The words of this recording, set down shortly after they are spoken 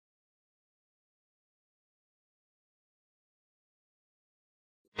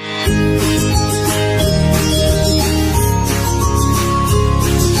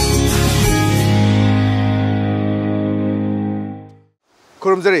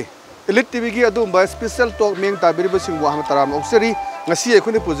खुरुमजरी elite TV की अदुम्बा special talk मेंग ताबिरिबसिंग वाहम तराम ऑक्सरी ngasi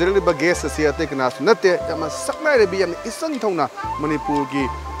ekhuni pujirliba guest asi ate knas nate yama saknai rebi yam isang thongna manipur gi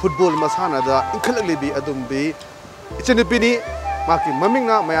football masana da inkhalalibi adumbi ichenipi ni maki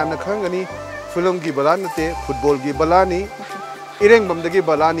mamingna mayamna khangani film gi bala nate football gi bala ni irengbam dagi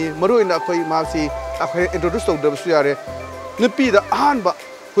bala ni maruina khoi masi akhoi introduce tawdabsu yare nupi da ahanba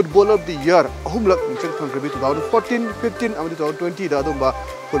footballer of the year ahumlak cheng thangrebi 2014 15 amadi 2020 da adumba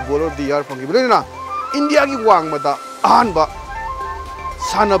footballer of the year phangibelena india gi wangmada ahanba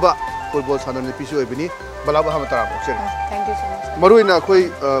Sanaba football sanane pisu ebini balaba ham tara boxer. Thank you so much. Maruina koi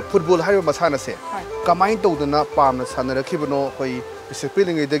football haiba masana se kamain tawdana pamna sanara khibno koi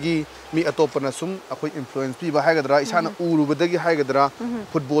discipline dagi mi atopana sum akoi influence pi ba haigadra isana urubadagi haigadra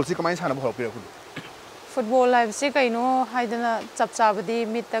football si kamain sana bhorok pira kun football live se kaino haidana chapchabadi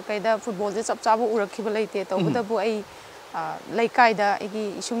mitta kaida football se chapchabu urakhiba leite tawdabu ai laikai da igi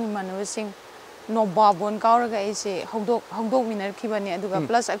isung manu sing no babon kauraga ise hongdok minar khibani aduga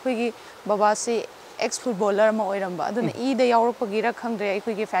plus akhoi baba se ex footballer ma oiramba aduna e da yaurapagi ra khangre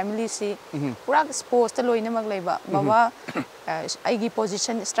akhoi family se pura sports ta loina mak leiba baba aigi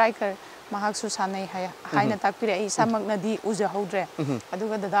position striker mahak su sanai haina takpire ai samak nadi uja hodre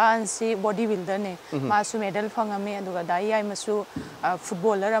aduga dada ansi body builder ne ma su medal phangame aduga dai ai masu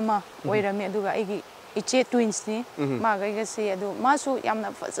footballer ama oirame aduga aigi iche twins ni maga si adu masu yamna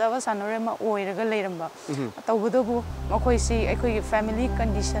fazaba sanore ma oiraga leiramba tawbudobu makoi si ekoi family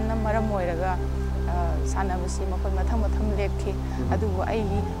condition na maram oiraga sanabasi makoi matham lepki adu ai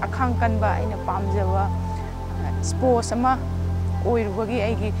akhang kanba aina pamjaba sports ama oirubagi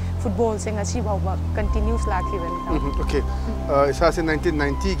ai football se ngasi bawba continuous lakhiban okay isa se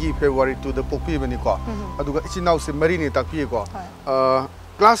 1990 gi February to the popi bani ko aduga ichinau se mari ni takpi ko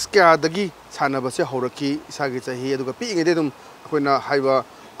class kya dagi sanabase horaki isagi chahi aduga pi ngede dum akoina haiba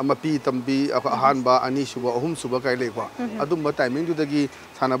ama pi tambi ahanba ani suba ahum suba kai lekwa adum ba timing du dagi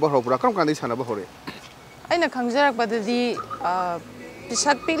sanaba horobra kam kan dai sanaba hore aina khangjarak badadi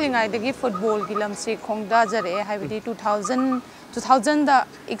pisak pilingai dagi football gi lamse khongda jare haibadi 2000 da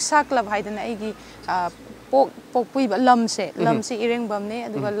iksa club haidana aigi pokpui lamse irengbam ne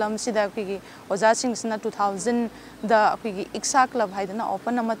aduga lamse da khigi oja sing sna 2000 da khigi iksa club haidana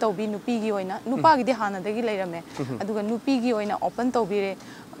open ama tawbi nupi gi oina nupa gi de hana dagi leirame aduga nupi gi oina open tawbire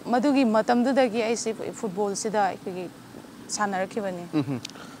madugi matam du dagi ai se football sida khigi sanarakibani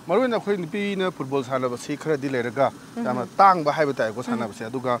maruina khoi nupi na football sanaba si khara di leiraga tama tang ba haiba tai ko sanaba se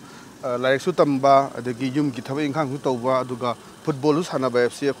aduga laik su tamba adagi yum gi thabai inkhang su tawba aduga football su sanaba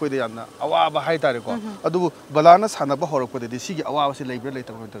fc khoi de yamna awaba hai tare ko adu balana sanaba horok de sigi awaba se leibra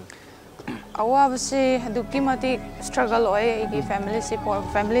leitar ko awaba se aduki mati struggle oi igi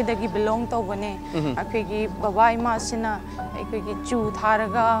family dagi belong to bane akhigi baba ima sina akhigi chu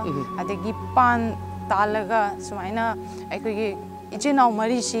tharaga adagi pan talaga sumaina akhigi ichinaw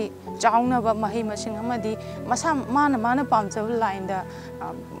mari si chauna ba mahi masing amadi masa mana pamchab line da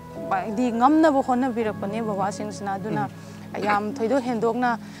di ngamna bo khona birakpane baba sing sina duna yam thoido hendokna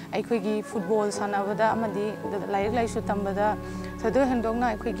akhigi football sanabada amadi laik laisu tambada thoido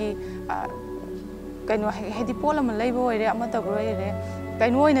hendokna akhigi kaino hedi polam leibo oire amata broire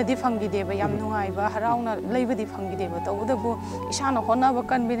kaino oina di phangideba yam nungai ba harauna leibadi phangideba tawdabu isana hona ba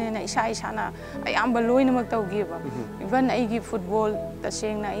kanbinena isana ayamba loina mak tawgiba even aigi football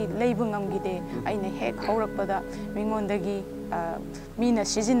tasengna ai leibu ngamgide aina hek haurakpada mingondagi mina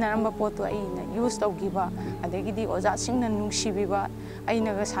sizinaramba potu aina use tawgiba adagidi oja singna nungsibiba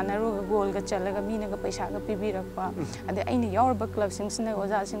aina ga sanaruga goal ga chalaga mina ga paisa ga pibirakpa ade aina yaurba club singsina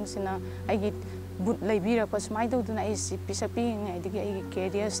oja singsina aigi but laibira pas mai do duna ai pisapi ngai digi ai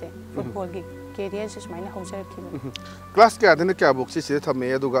career se football gi career se mai na hausa ki class kya dena kya box se thame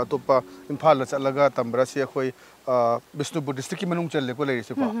aduga topa imphal la chalaga tambra se khoi Bishnupur district ki manung challe ko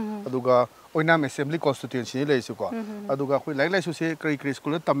leise ko aduga oinam assembly constituency ni leise ko aduga khoi lai lai su se kri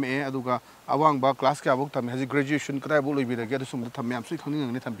school tame aduga awang ba class kya bok tame haji graduation krai bo loibira ge sum tame am sui khangni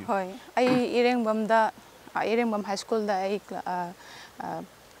ngani thambi hoi ai irengbam high school da ai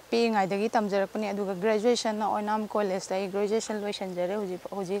paying idagi tamjarakpani aduga graduation na onam college da graduation loisan jare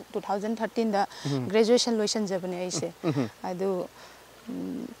hoji 2013 da graduation loisan jabani aise adu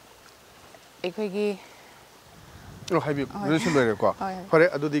ekhoi haibi graduation loire ko fare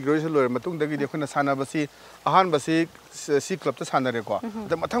adu di graduation loire matung dagi de khona sana basi ahan basi si club ta sanare ko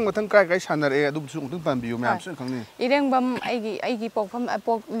da mathang kai sanare adu su tung panbiu myam sun khangni irengbam aigi pokpham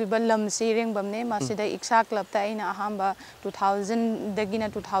apok libal lam si irengbam ne masida iksa club ta aina ahamba 2000 dagina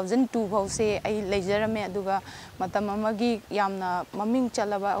 2002 bau se ai leijarame aduga matam amagi yamna maming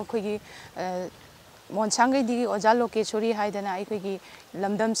chalaba akhoi ꯃꯣꯟꯁꯥꯡꯒꯩꯗꯒꯤ ꯑꯣꯖꯥ ꯂꯣꯀꯦꯁꯣꯔꯤ ꯍꯥꯏꯗꯅ ꯑꯩꯈꯣꯏꯒꯤ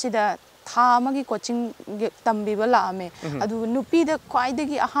ꯂꯝꯗꯝꯁꯤꯗ ꯊꯥ ꯑꯃꯒꯤ coaching ꯇꯝꯕꯤꯕ ꯂꯥꯛꯑꯝꯃꯦ ꯑꯗꯨ ꯅꯨꯄꯤꯗ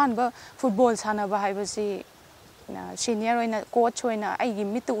ꯈ꯭ꯋꯥꯏꯗꯒꯤ ꯑꯍꯥꯟꯕ ꯐꯨꯠꯕꯣꯜ ꯁꯥꯟꯅꯕ ꯍꯥꯏꯕꯁꯤ ꯁꯤꯅꯤꯌꯔ ꯑꯣꯏꯅ ꯀꯣꯆ ꯑꯣꯏꯅ ꯑꯩꯒꯤ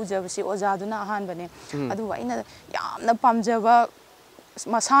ꯃꯤꯠꯇ ꯎꯖꯕꯁꯤ ꯑꯣꯖꯥꯗꯨꯅ ꯑꯍꯥꯟꯕꯅꯦ ꯑꯗꯨꯒ ꯑꯩꯅ ꯌꯥꯝꯅ ꯄꯥꯝꯖꯕ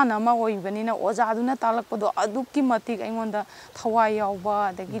ꯃꯁꯥꯟꯅ ꯑꯃ ꯑꯣꯏꯕꯅꯤꯅ ꯑꯣꯖꯥꯗꯨꯅ ꯇꯥꯛꯂꯛꯄꯗꯣ ꯑꯗꯨꯛꯀꯤ ꯃꯇꯤꯛ ꯑꯩꯉꯣꯟꯗ ꯊꯋꯥꯏ ꯌꯥꯎꯕ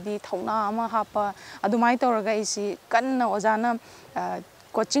ꯑꯗꯒꯤꯗꯤ ꯊꯧꯅꯥ ꯑꯃ ꯍꯥꯞꯄ ꯑꯗꯨꯃꯥꯏꯅ ꯇꯧꯔꯒ ꯑꯩꯁꯤ ꯀꯟꯅ ꯑꯣꯖꯥꯅ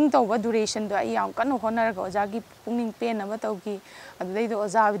ꯀꯣꯆꯤꯡ ꯇꯧꯕ ꯗꯨꯔꯦꯁꯟꯗꯣ ꯑꯩ ꯌꯥꯝ ꯀꯟꯅ ꯍꯣꯠꯅꯔꯒ ꯑꯣꯖꯥꯒꯤ ꯄꯨꯛꯅꯤꯡ ꯄꯦꯟꯅꯕ ꯇꯧꯈꯤ ꯑꯗꯨꯗꯩꯗ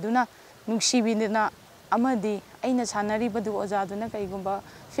ꯑꯣꯖꯥꯗꯨꯅ ꯅꯨꯡꯁꯤꯕꯤꯗꯅ ꯑꯃꯗꯤ ꯑꯩꯅ ꯁꯥꯟꯅꯔꯤꯕꯗꯨ ꯑꯣꯖꯥꯗꯨꯅ ꯀꯩꯒꯨꯝꯕ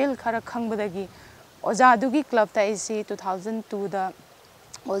ꯐꯤꯜ ꯈꯔ ꯈꯪꯕꯗꯒꯤ ꯑꯣꯖꯥꯗꯨꯒꯤ ꯀ꯭ꯂꯕꯇ ꯑꯩꯁꯤ 2002ꯗ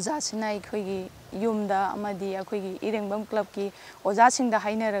ꯑꯣꯖꯥꯁꯤꯅ ꯑꯩꯈꯣꯏꯒꯤ ꯌꯨꯝꯗ ꯑꯃꯗꯤ ꯑꯩꯈꯣꯏꯒꯤ ꯏꯔꯦꯡꯕꯝ ꯀ꯭ꯂꯕꯀꯤ ꯑꯣꯖꯥꯁꯤꯡꯗ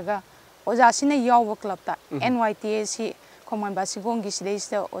ꯍꯥꯏꯅꯔꯒ ꯑꯣꯖꯥꯁꯤꯅ ꯌꯥꯎꯕ ꯀ꯭ꯂꯕꯇ NYTA ꯈꯣꯡꯃꯟ ꯕꯥꯁꯤꯈꯣꯡꯒꯤ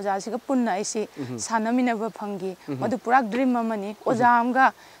ꯁꯤꯗꯩꯁꯤꯗ ꯑꯣꯖꯥꯁꯤꯒ ꯄꯨꯟꯅ ꯑꯩꯁꯤ ꯁꯥꯟꯅꯃꯤꯟꯅꯕ ꯐꯪꯈꯤ ꯃꯗꯨ ꯄꯨꯔꯥ ꯗ꯭ꯔꯤꯝ ꯑꯃꯅꯤ ꯑꯣꯖꯥ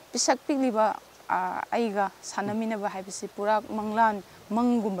ꯑꯃꯒ ꯄꯤꯁꯛ ꯄꯤꯛꯂꯤꯕ ꯑꯩꯒ ꯁꯥꯟꯅꯃꯤꯟꯅꯕ ꯍꯥꯏꯕꯁꯤ ꯄꯨꯔꯥ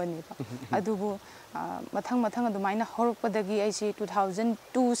ꯃꯪꯒꯨꯝꯕꯅꯦꯕ ꯑꯗꯨꯕꯨ ꯃꯊꯪ ꯑꯗꯨꯃꯥꯏꯅ ꯍꯧꯔꯛꯄꯗꯒꯤ ꯑꯩꯁꯤ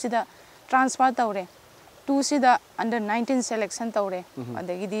 2002ꯁꯤꯗ ꯇ꯭ꯔꯥꯟꯁꯐꯔ ꯇꯧꯔꯦ 2ꯁꯤꯗ ꯑꯟꯗꯔ 19 ꯁꯦꯂꯦꯛꯁꯟ ꯇꯧꯔꯦ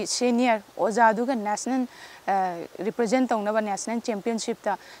ꯑꯗꯒꯤꯗꯤ ꯁꯦꯅꯤꯌꯔ ꯑꯣꯖꯥꯗꯨꯒ ꯅꯦꯁꯅꯦꯜ ꯔꯤꯄ꯭ꯔꯖꯦꯟ ꯇꯧꯅꯕ ꯅꯦꯁꯅꯦꯜ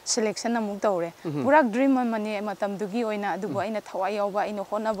ꯆꯦꯝꯄꯤꯌꯟꯁꯤꯞꯇ ꯁꯦꯂꯦꯛꯁꯟ ꯑꯃꯨꯛ ꯇꯧꯔꯦ ꯄꯨꯔꯥ ꯗ꯭ꯔꯤꯝ ꯑꯃꯅꯦ ꯃꯇꯝꯗꯨꯒꯤ ꯑꯣꯏ나 ꯑꯗꯨꯕꯨ ꯑꯩꯅ ꯊꯋꯥꯏ ꯌꯥꯎꯕ ꯑꯩꯅ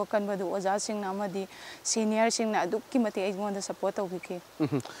ꯍꯣꯠꯅꯕ ꯀꯟꯕꯗꯨ ꯑꯣꯖꯥꯁꯤꯡꯅ ꯑꯃꯗꯤ ꯁꯦꯅꯤꯌꯔꯁꯤꯡꯅ ꯑꯗꯨꯛꯀꯤ ꯃꯇꯤꯛ ꯑꯩꯉꯣꯟꯗ ꯁꯄꯣꯔꯠ ꯇꯧꯕꯤꯈꯤ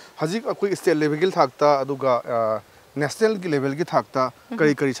ꯍꯧꯖꯤꯛ ꯑꯩꯈꯣꯏ ꯁ꯭ꯇꯦꯠ ꯂꯦꯚꯦꯜꯒꯤ ꯊꯥꯛꯇ ꯑꯗꯨꯒ ꯅꯦꯁꯅꯦꯜꯒꯤ ꯂꯦꯚꯦꯜꯒꯤ ꯊꯥꯛꯇ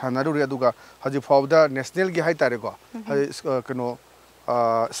ꯀꯔꯤ ꯁꯥꯟꯅꯔꯨꯔꯦ ꯑꯗꯨꯒ ꯍꯧꯖꯤꯛ ꯐꯥꯎꯕꯗ ꯅꯦꯁꯅꯦꯜꯒꯤ ꯍꯥꯏꯇꯥꯔꯦꯀꯣ ꯀꯩꯅꯣ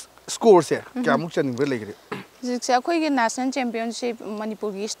ꯁ꯭ꯀꯣꯔꯁꯦ ꯀꯌꯥꯃꯨꯛ ꯆꯟꯅꯤꯡꯕ ꯂꯩꯒ꯭ꯔꯦ ꯍꯧꯖꯤꯛꯁꯦ ꯑꯩꯈꯣꯏꯒꯤ ꯅꯦꯁꯅꯦꯜ ꯆꯦꯝꯄꯤꯌꯟꯁꯤꯞ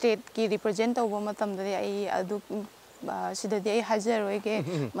ꯃꯅꯤꯄꯨꯔꯒꯤ ꯁ꯭ꯇꯦꯠꯀꯤ ꯔꯤꯄ꯭ꯔꯖꯦꯟ ꯇꯧꯕ ꯃꯇꯝꯗꯗꯤ ꯑꯩ ꯑꯗꯨ ꯁꯤꯗꯗꯤ ꯑꯩ ꯍꯥꯏꯖꯔꯣꯏꯒꯦ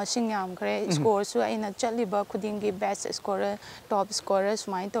ꯃꯁꯤꯡ ꯌꯥꯝꯈ꯭ꯔꯦ ꯁ꯭ꯀꯣꯔꯁꯨ ꯑꯩꯅ ꯆꯠꯂꯤꯕ ꯈꯨꯗꯤꯡꯒꯤ ꯕꯦꯁ ꯁ꯭ꯀꯣꯔꯔ ꯇꯣꯞ ꯁ꯭ꯀꯣꯔꯔ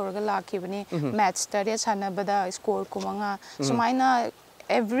ꯁꯨꯃꯥꯏꯅ ꯇꯧꯔꯒ ꯂꯥꯛꯈꯤꯕꯅꯤ ꯃꯦꯠꯆ 9 ꯁꯥꯟꯅꯕꯗ ꯁ꯭ꯀꯣꯔ 9 ꯁꯨꯃꯥꯏꯅ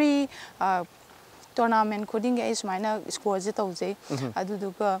ꯑꯦꯚ꯭ꯔꯤ ꯇꯣꯔꯅꯥꯃꯦꯟ ꯈꯨꯗꯤꯡꯒꯤ ꯑꯩ ꯁꯨꯃꯥꯏꯅ ꯁ꯭ꯀꯣꯔꯁꯦ ꯇꯧꯖꯩ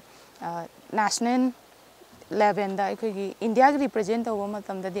ꯑꯗꯨꯗꯨꯒ ꯅꯦꯁꯅꯦꯜ ꯂꯦꯚꯦꯜꯗ ꯑꯩꯈꯣꯏꯒꯤ ꯏꯟꯗꯤꯌꯥꯒꯤ ꯔꯤꯄ꯭ꯔꯖꯦꯟ ꯇꯧꯕ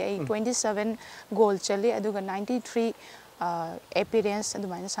ꯃꯇꯝꯗꯗꯤ ꯑꯩ 27 ꯒꯣꯜ ꯆꯜꯂꯤ ꯑꯗꯨꯒ 93 ꯑꯦꯄꯤꯌꯔꯦꯟꯁ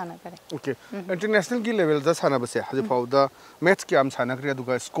ꯑꯗꯨꯃꯥꯏꯅ ꯁꯥꯟꯅꯈꯔꯦ ओके इंटरनेशनल लेवल दा सानबसे हजे फाउदा मैच क्या सानखरे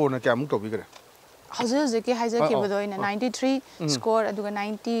अदुगा स्कोर न क्या तौबीगरे हजे के हाइजखिबदो 93 स्कोर अदुगा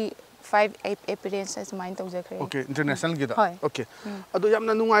 95 एपीरेंस असुमाइन तौजखरे ओके इंटरनेशनल गिदा ओके अदो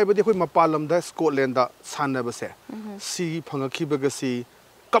यामना नुंगाइबदि खोइ मपालम दा स्कॉटलैंड दा सानबसे सी फंगखिबगसी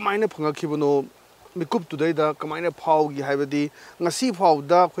कमाइना फंगखिबनो मिकुप तुदैदा कमाइना फाउगी हाइबदि ngasi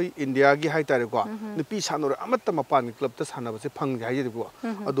फाउदा खोइ इंडिया गी हाइतारेको नुपि सानोर अमत्त मपान क्लब ता सानबसे फंग हाइजेबो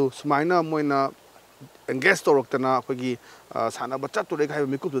अदो सुमाइना मोइना एंगेज तोरक्तना खोइ सानब चतुरे खाइ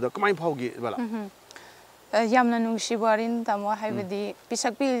मिकुप तुदा कमाइ फाउगी बला यामना नुंगसि वारिन तमो हाइबदि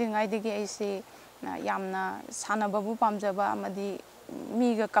पिसक पिलिङाइदगि आइसे यामना सानबबु पामजबा अमदि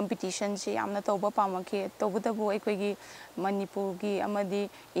मीगा कंपटीशन से यामना तौबा पामखे तौबदबु अखोइगी मणिपुरगी अमदि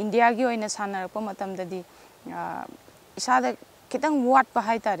इंडियागी ओइना सानरप मतमददि इसादा खितंग वाटपा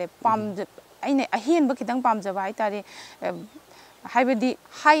हाइतारे पामज अइने अहेनबा खितंग पामजबा हाइतारे हाइबदि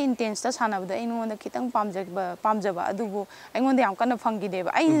हाई इंटेंस ता सानबदा अइनोंदा खितंग पामजबा अदुबु अइनोंदा याम कन्ना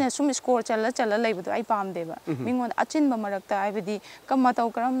फंगिदेबा अइना सुम स्कोर चल लैबदो अइ पामदेबा मिंगोंदा अचिनबा मरक्ता हाइबदि कम्मा तौ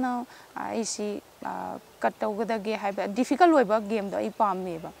करमना आइसी कट तौगदगे हाइबा डिफिकल्ट ओइबा गेम दो अइ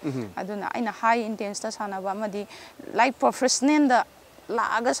पामेबा अदुना अइना हाई इंटेंस ता सानबा अमदि लाइक प्रोफेशनल दा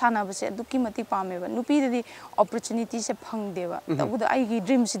लागा सानबसे अदुकी मति पामेबा नुपीददि अपॉर्चुनिटी से फंगदेबा तबुदा अइगी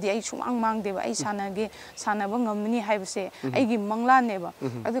ड्रीम सिदि अइ सुमांग मांगदेबा अइ सानबा ngамनि हाइबसे अइगी मंगलानेबा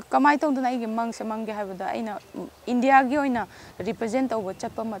अदु कमाइ तौदना अइगी मंगसे मंगे हाइबदा अइना इंडिया गी ओइना रिप्रेजेंट तौबा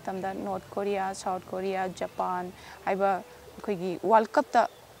चप्पा मतमदा north Korea south Korea Japan हाइबा अखोइगी world cup ता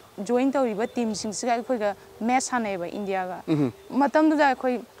join tawriba team singsiga akoiga match hanaiba India ga matamduda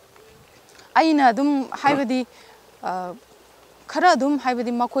akoi aina adum haibadi khara adum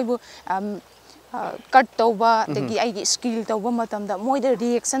haibadi makoibu cut tawba dagi aigi skill tawba matamda moida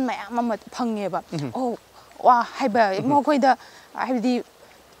reaction mayam ama phangeba oh wa haiba makoida haibadi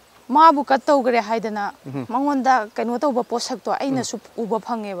माबु cut तौगरे हाइदना मंगोंदा कनो तौबा पोसक तो अइना सु उबा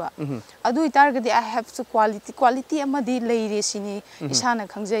फंगेबा अदु इतारगदि I have to quality अमदि लेरे सिनी इसाना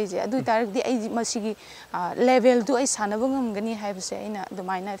खंगजैजे अदु इतारगदि अइ मसिगी लेवल दु अइ सानबा ngamgani हाइबसे अइना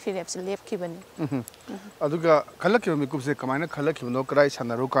दुमाइना फिरेप्स लेपखिबनी अदुगा खलखिबा मिकुबसे कमाइना खलखिबनो कराइ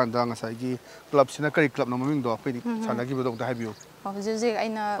सानरो कांदा ngसाइगी क्लब सिना करि क्लब नो ममिंग दो अखोइदि सानगिबो दो हाइबियो हजे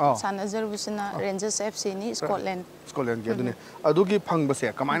अइना सानजरबुसना रेंजर्स एफसी नि स्कॉटलैंड गे अदुने अदुगी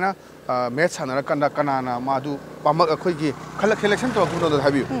फंगबसे कमाइना मैच सानरा कंदा कनाना मादु पामक अखोइगी खलक सेलेक्शन तो कुनो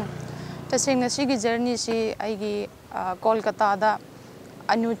हाबियो तसेंगना सिगी जर्नी सि आइगी कोलकाता दा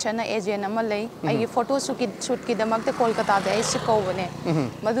Anuchana agent ama lay ai photo shoot ki damak te Kolkata da ai sikobane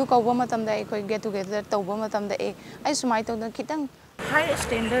madu kawba matam da ai koi get together tawba matam da ai sumai to da kitang high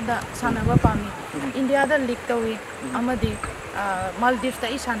standard da sanaba pami India da league tawi amadi Maldives da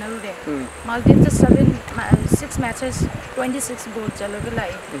is Hanarude. Maldives 6 matches, 26 goals chalaga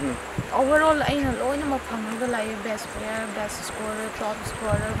lai. Overall, I know all of them lai best player, best scorer, top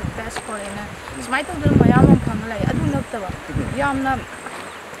scorer, best foreigner. Smite of the Mayam from lai. I do not tell Yamna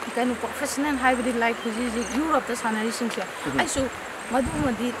kind of professional hybrid like Europe the Sanation. I saw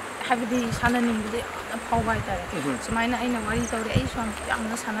Madumadi have the Sananim the power. So mine I know why you told the Asian young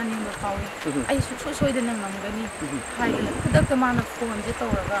Sananim the power. I so the name of the high the man of 400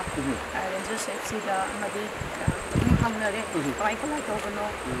 Toraga. I just see the Madi Hamlare. I can like overno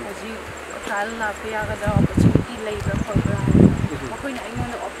as you trial la Piaga the opportunity labor program. When I know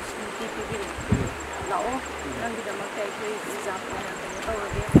the opportunity to be now, then with the Makai example,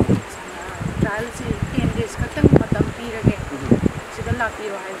 trial 10 days, cutting Matam Pira.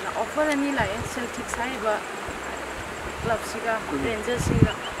 Offer any like Celtic cyber club siga Rangers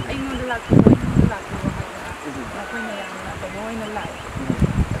siga I know the lucky boy the lucky boy when I am the boy in the life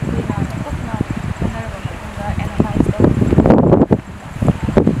we have a book now analyze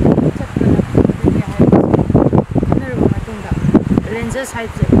Rangers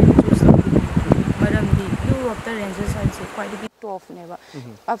heights Madam the Europe the Rangers heights quite a bit tough never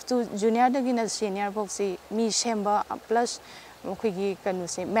up to junior the senior boxy me Shemba plus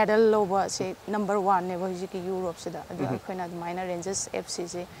medal over say number 1 never Europe minor Rangers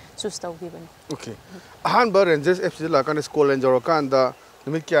FC choose to given. Okay. Hanba Rangers FC la kan school and Jorokanda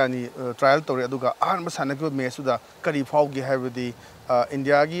Nimikiani trial to Reduga Hanba Sanako Mesuda Kari Faugi have the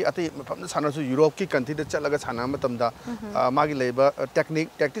India ati from the Sanasu Europe ki country the Chalaga Sanamatamda Magi labor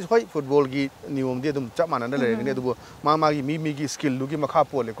technique tactics white football gi Nium Dedum Chaman and the Mamagi Mimi skill Lugi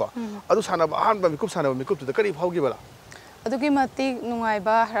Makapolico. Adu Sanaba Hanba Mikupsana Mikup to the Kari Faugi. Adugi mati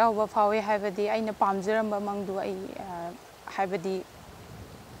nungaiba harawa fawe haibadi aina pamjiramba mangdu ai haibadi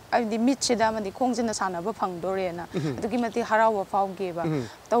ai mitchida madi khongjina sanaba phangdore na adugi mati harawa fawgeba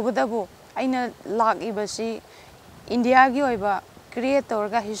tawbadabu aina lagiba si India gi oiba creator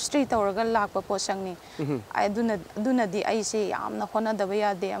ga history tawraga lakpa posangni aduna di ai se yamna hona daba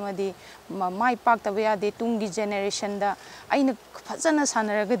yade amadi mai pak taba yade tungi generation da aina fazana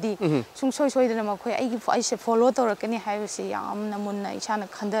sanaragadi sungsoi soidana makhoi ai ai se follow tawrakani haibase yamna munna isana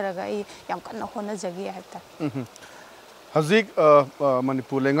khandaraga ai yam kanna hona jagi haibta Hazik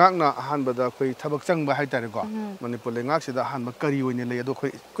Manipur lengakna ahanbada khoi thabak changba haitare ko Manipur lengak sida ahanba kari oine le ado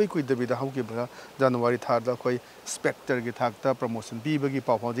khoi koi dabida hauki ba January thada khoi specter gi thakta promotion pibagi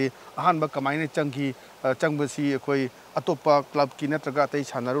pawhaji ahanba kamaine changki changbasi khoi atopa club ki natraga tai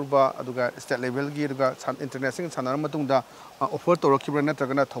sanaruba aduga state level gi aduga international sanar matungda offer torokibra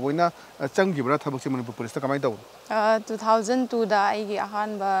natraga na thaboina changgibra thabak Manipur police ta kamai daw 2002 da ai gi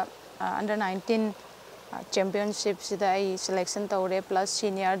ahanba under 19 championship sida selection tawre plus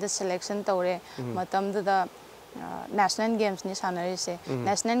senior the selection tawre matam da national games ni sanare se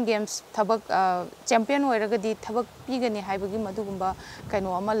national games thabak champion oiraga di thabak pigani haibagi madugumba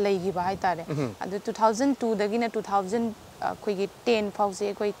kaino ama leigi ba haitare adu 2002 dagina 2000 khoi 10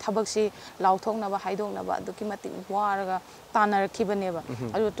 fause khoi thabak si lauthokna ba haidokna ba aduki mati waraga tanar khibane ba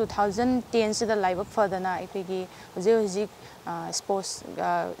adu 2010 sida live furtherna khoi hoji sports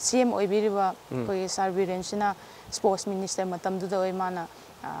CM oibiriba khoi sarvirensina sports minister matam du da mana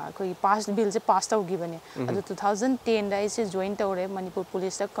khoi pass bill se pass taw gibane adu 2010 da is join tawre Manipur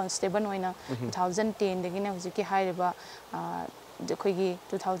police da constable oina 2010 dagina hoji ki hairiba khoi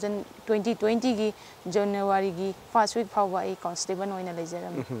 2020 gi January gi first week phawa ai constable oina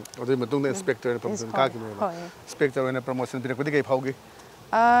lejaram adu matung inspector promotion ka ki inspector oina promotion dire ko di kai phawgi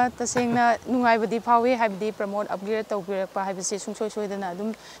tasengna nungaibadi phawi haibdi promote upgrade tawbirakpa haibse sungsoi soidana adum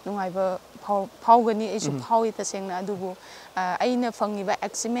nungaiba phawgani isu phawi tasengna adubu aina fangiba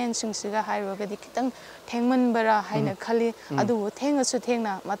achievement singsiga hairogadi kitang thengman bara haina khali adubu thengasu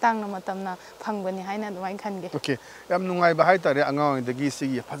thengna matangna matamna phangbani haina dumai khange okay yam nungaiba haitare angaw dagi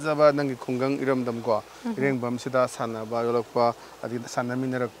sigi phajaba nangi khungang iramdam ko rengbam sida sanaba yolakpa adi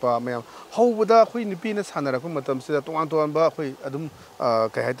sanaminerakpa mayam howbuda khoi nipina sanarakpa matam sida tongan tongan ba khoi adum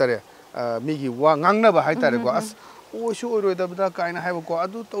kai haitare migi wa ngangna ba haitare ko as o shu oi da bada kaina haiba ko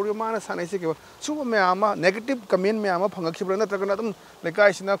adu tawri mana sanai se ke su me ama negative comment me ama phangakibra na tragana dum lekai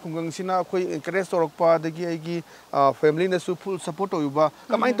sina khungang sina khoi encourage torokpa dagi aigi family na su full support oiba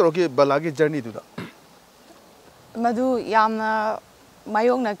kamai toroki balagi journey du da madu yamna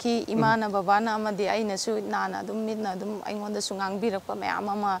mayoknaki imana babana amadi aina su nana dum mitna dum aingonda sungang birakpa mayam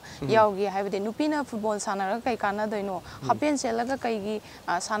ama yaugi haibade nupina football sanaraga kai kana doino hapen selaga kaigi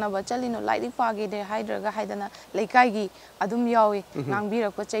sanaba chalino laidi pagi de haidraga haidana leikaigi adum yawi ngang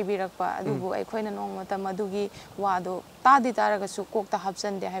birakpa chaibirakpa adubu aikhoina nongmata madugi wado tadi taraga su kokta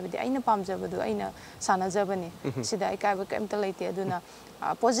hapsande haibade aina pamjabadu aina sanajabani sida aikaiba kaimta leite aduna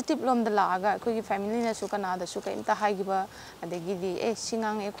positive lom da laga koi family na su kana da su kaimta haigiba adegi di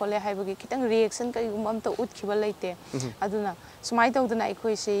singang e khole haibagi kitang reaction kai gumam ta utkiba leite aduna sumai tawduna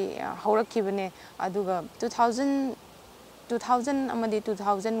aikoi se haurakibane aduga 2000 amadi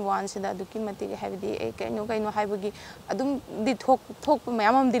 2001 sida duki mati haibadi e kaino haibagi adum di thok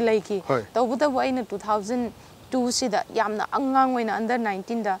mayamam di laiki tawbuta aina 2002 sida yamna angang oina under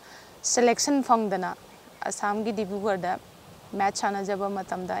 19 da selection fangdana Assam gi Dibrugarh da match sanajaba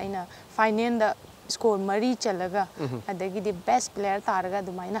matamda aina final da score mari chalaga adagi di best player taraga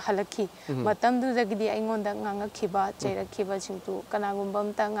dumaina halaki matamdu dagidi aingonda nganga khiba chaira khiba singtu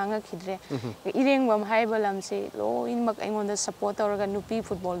kanagumbam ta nganga khidre irengwam haibalam se lo inmak aingonda support tawraga nupi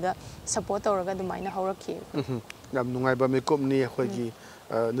football da support tawraga dumaina haurakhi yam nungai ba mekop ni khoigi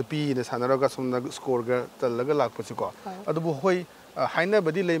nupi ne sanaraga somna score ga talaga lakpasi ko adubu hoi haina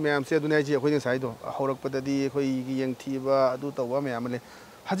badi lei mayam se dunia ji khoi sai do horak padadi khoi gi yang thiba adu tawa mayam le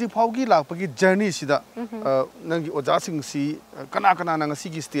haji phaugi lakpagi journey sida nangi oja sing si kana nang si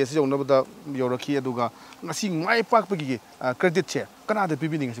gi stage jong nabada yorakhi aduga ngasi mai pak pagi credit che kana da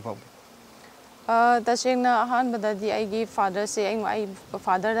bibi ning si phau tasengna han badadi aigi father se ai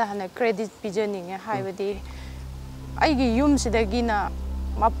father da hana credit pijening hai badi aigi yum sidagi na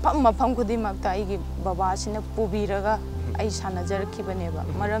mapam kudimakta aigi baba sina pubiraga ai sanajar kibaneba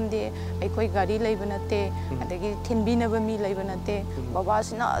maramde aikoi gari leibanate adagi thinbinaba mi leibanate baba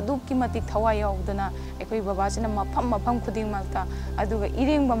sina aduki matik thawai yaudana aikoi baba sina mapam khuding makta aduga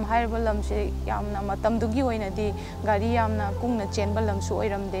irengbam haibalam se yamna matamdugi oinadi gari yamna kungna chenba lamsu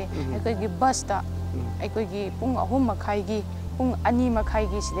oiramde aikoi gi bus ta aikoi gi pung 3 makhai gi pung 2 makhai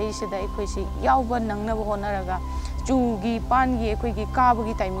gi sidai sida aikoi si yauba nangnaba honaraga chugi pangi aikoi gi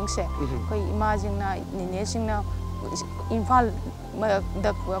kabagi timing se koi imagine nine singna Infal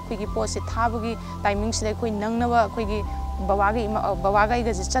da koi post thabagi timing se koi nangnaba koi bawaga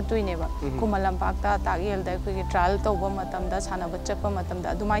iga chattuineba kumalam pakta tagel da koi trial tawba matamda sanaba chappa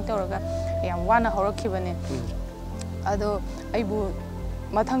matamda adumai tawraga yam wana horakhibane ado aibu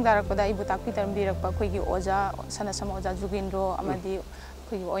mathang darakpada aibu takpi tarbirakpa koi oja sana sama oja jugindro amadi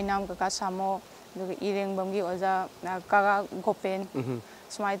koi oinam ka samo duga irengbamgi oja kaga gopen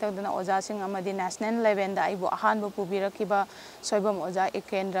Smai tawduna oja sing amadi national level da aibu ahanba pubirakiba soibam oja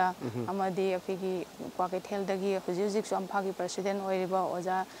ekendra amadi afigi Kwakethel dagi hujuk su amphagi president oiriba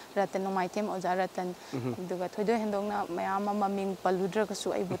oja Ratan Nomaitem oja Ratan duga thoido hendongna mayam maming paludra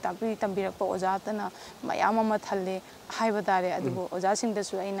kasu aibu takbi tambirakpa oja tana mayam ama thalle haiba dare adugo oja sing da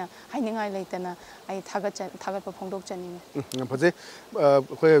su aina hainingai leitana ai thagat pa phongdok chani phaje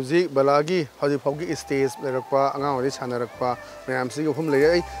khoi hauji balagi hauji phaugi stage lerakpa anga ori sanarakpa mayam si go hum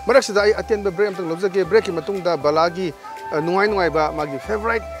ai marak sida ai attend break amtang lobjake break ki matung da balagi nungai ba magi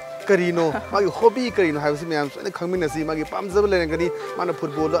favorite karino magi hobby karino haibsi mayam so ne khangmin nasi magi pamjab lerengani mana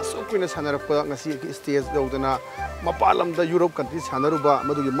football da sokuina sanarakpa ngasi stage dawdana mapalam da Europe country sanaruba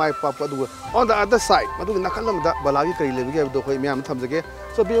madugi mai papa du on the other side madugi nakalam da balagi kari lebige do khoi mayam thamjage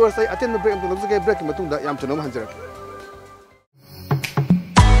so viewers ai attend break amtang lobjake break ki matung da yam chunom hanjarak.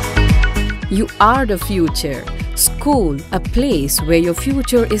 You are the future. School, a place where your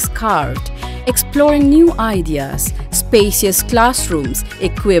future is carved. Exploring new ideas, spacious classrooms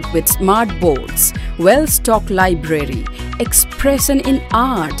equipped with smart boards, well-stocked library, expression in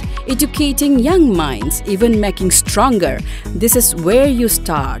art, educating young minds, even making stronger. This is where you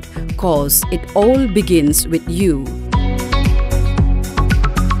start, cause it all begins with you.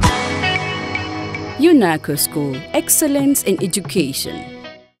 UNACO School, excellence in education.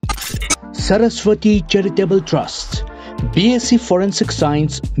 Saraswati Charitable Trust, BSc Forensic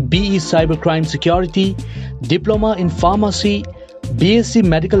Science, BE Cybercrime Security, Diploma in Pharmacy, BSc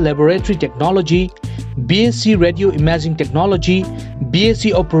Medical Laboratory Technology, BSc Radio Imaging Technology,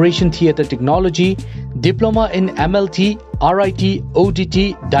 BSc Operation Theatre Technology, Diploma in MLT, RIT,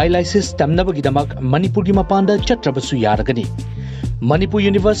 ODT, Dialysis Tamnabagidamak, Manipuri Mapanda Chatrabasu Yaragani. Manipur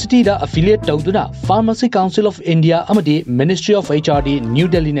University da affiliate tawduna Pharmacy Council of India amadi Ministry of HRD New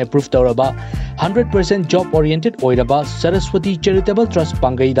Delhi ne approved tawraba 100% job oriented oiraba Saraswati Charitable Trust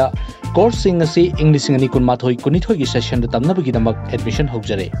Pangai da course sing ase English ani kunmathoi kunithoi gi session da tamnabagi damak admission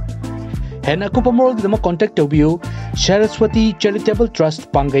hojare. Hena Kupamol Dama contact you Saraswati Charitable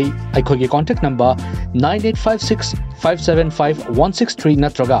Trust Pangai Aikogi contact number 9856 575 163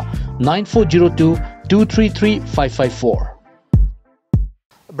 Natraga 9402 233 554.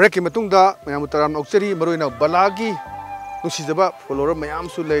 Break matungda mayam utaram okseri maruina balagi nusijaba follower mayam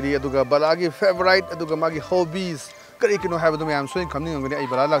su leiri aduga balagi favorite aduga magi hobbies kari kino have the mayam so coming ngani ai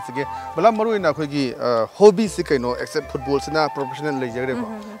bala laksige bala maruina khogi hobbies se kaino except football sina professional leijare ko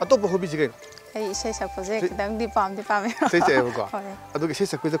atop hobbies kaino ai sei sak project dang di pam sei sei ko aduga sei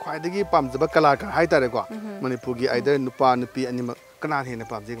sak ko khwaidagi pam jaba kalakar hai tare ko manipur gi either nupa nupi anima kana hena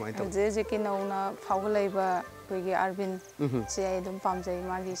pam je mai to je ki nauna phau leiba koigi arbin se ai dum pam jai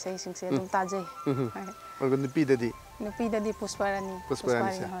magi sei sing se dum ta jai nupi dadi pusparani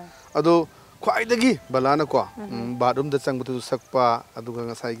ado khwaidagi balana ko bathroom da changbutu sakpa aduga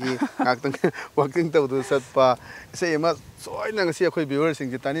ngasai gi ngaktang walking tawdu satpa sei ma soina ngasi akhoi viewers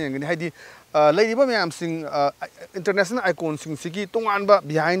sing tani ngani haidi leiriba mayam sing international icon sing sigi tonganba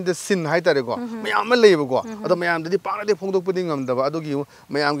behind the scene hai tare ko mayam ma leiba ko ado mayam dadi pangade phongdok puding ngamdaba adogi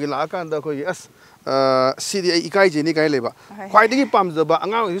mayam gi la kan da khoi as sidi ikai jeni kai leba khwaidagi pamjaba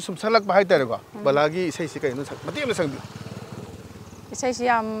angang sum salak ba hai tare ko balagi sei si kai no mati am sang isai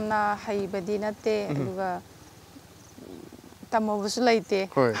siamna haibadi nate aduga tamobusu leite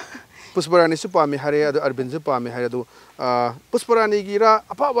hoi pusparani su pami hare adu arbin su pami hare adu pusparani gira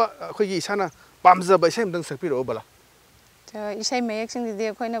apaba khogi isana pamjaba isai mdang sakpiro bala isai mayek sing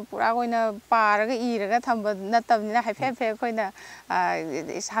de khoina pura koina paraga iraga thamba natamna haife fe khoina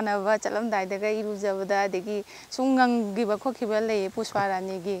isana ba chalam dai daga irujabada degi sungang gi ba khokhiba le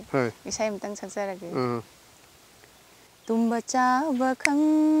pusparani gi isai mtang saksarage Tumba chaba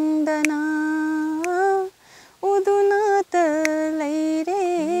khangdana uduna talaire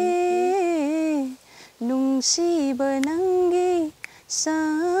nungsiba nangi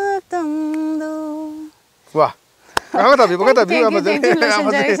satamdo wah baka tabi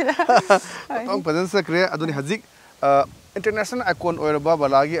ang padan sakre aduni hajik international icon oirba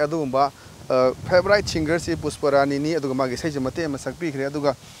balagi adumba favorite singer si pusparani ni aduga magi sai jamate masak pi khre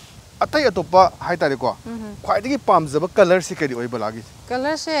aduga atai atopa hai tare ko khwaidagi pamjaba color si kari oi balagi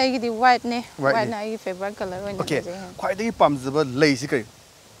color se ai di white ne white na ai favorite color oi okay khwaidagi pamjaba lei si kari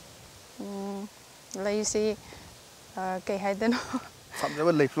lei si kai hai dano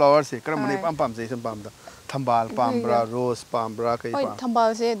pamjaba lei flower se karam ne pam jai sam pamda thambal pambra rose pambra kai pa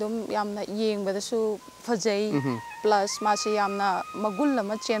thambal se dum yamna yengbada su fajai plus ma se yamna magul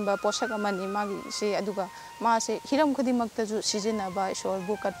lama chenba posak amani magi se aduga ma se hiram khudi makta ju sijina ba shor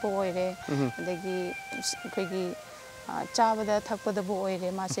bu kat po oire adagi khoigi chabada thakpada bu oire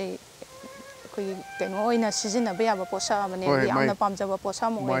ma se khoi keno oina sijina ba yaba posa amane yamna pamjaba posa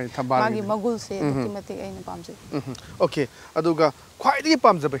mo magi magul se kimati aina pamje okay aduga khwaidagi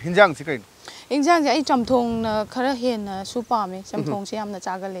pamjaba hinjang si kai इंजांग आई चमथोंग खरा हेन सुपामे चमथोंग से यामना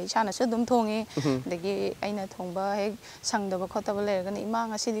चागले इसाना से दुम थोंगे दगी आइना थोंबा हे संगदबा खतबा लेरगन इमा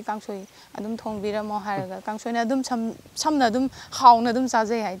ngasi कांगसोय अदुम थोंबिरमो हारगा कांगसोयना अदुम समना अदुम हाउना अदुम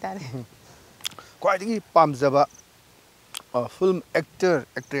चाजे हाइतारे क्वाइदगी पामजबा film actor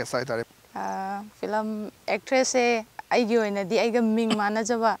actress हाइतारे film actress से आइगी ओइना दि आइगा Ming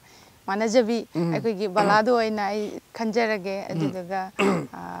मानजबा मानजबी अखोगी बलादो ओइना आई खंजरगे अदुदगा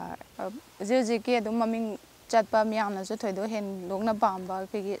जे के अदुम ममिंग चटपा मियामना जो थोइदो हेन लोगना पामबा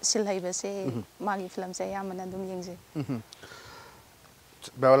अखोगी सिलहैबसे मागी फिल्म से यामना अदुम यंगजे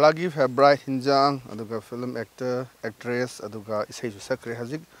बेलागी फेब्राइट हिंजांग अदुगा फिल्म एक्टर एक्ट्रेस अदुगा इसैजु सक्रे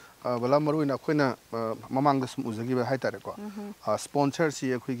हजिक बला मरुइना खोइना ममांग सम उजगी बा हाइतारे को स्पॉन्सर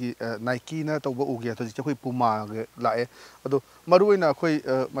सी अखोगी नाइकी ना तौबा उगे तो जे खोइ पुमा लाए अदो मरुइना खोइ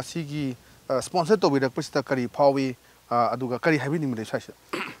मसीगी स्पॉन्सर तौबिरक पसिता करी फावी अदुगा करी हाबिनिंग दे साइस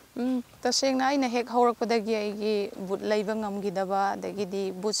तसेंगना आइना हेक हौरकपदगी आइगी बुट लैबा ngamgidaba dagidi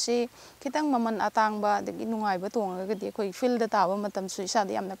butsi kitang maman atangba dagi nungaiba tongagadi khoi field taaba matam su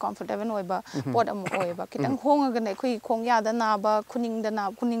isada yamna comfortable oiba pot am oiba kitang hongaga ne khoi khongya da naba kuning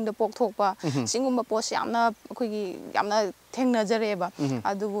da pokthokpa singumba pos yamna khoi yamna thengna jareba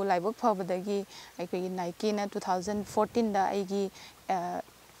adubu laibak phobadagi ai Nike na 2014 da aigi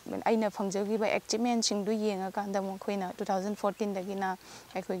aina phangjagiba achievement singdu yenga kanda mokhoina 2014 dagina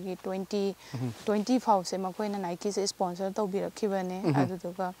aikogi 2020 faw se mokhoina Nike se sponsor tawbirakibane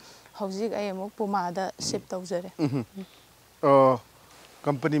aduduga hojik ai amuk Puma da ship tawjare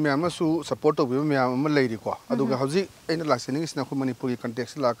company me amasu support tawbiba me am leiri ko aduga hojik aina laksini sina khu Manipur gi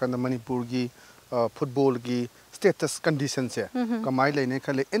context la kanda Manipur gi football gi status condition se kamai leine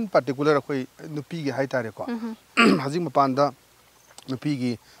khale in particular khoi nupi gi haitare ko hojik mapanda nupi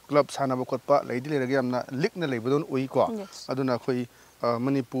gi club sana ba khotpa leidi leragi amna lik na leibadon oi ko aduna khoi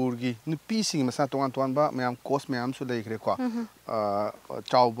Manipur gi nupi sing masa tuan ba mayam course mayam su lei ko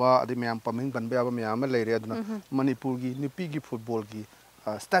chawba adi mayam paming ban ba mayam lei re aduna Manipur gi nupi gi football gi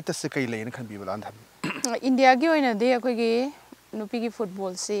status se kai lei na khan bi balan tham India gi oina de akoi gi nupi gi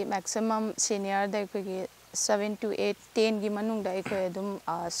football si maximum senior da akoi gi 7 to 8 10 gi manung da akoi adum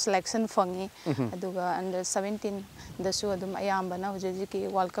selection fangi aduga under 17 da su adum ayamba na hoji ki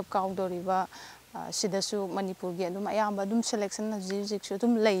world cup count doriba sidasu Manipur gi adum ayamba adum selection na jik su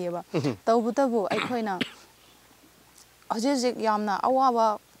adum leiba tabu aikoina hoji yamna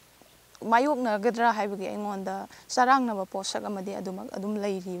awaba mayok na gadra haibagi aingonda sarang na ba posak amadi adum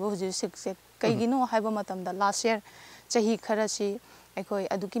leiri hoji sik kaigino haiba matamda last year chahi kharasi aikoi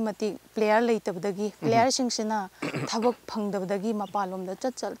aduki mati player leitabdagi player singsina thabak phangdabdagi mapalomda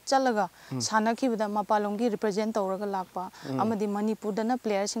chalaga sanakibda mapalomgi represent tawraga lakpa amadi Manipur dana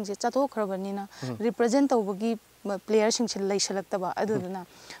player singse chathokhrabani represent tawbagi player singse leisalakta aduna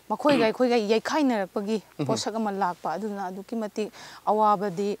makhoi ga yaikhainarakpagi posak ama lakpa aduna aduki mati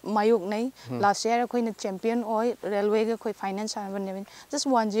awabadi mayok nei last year khoina champion oi railway ga khoi finance anabane just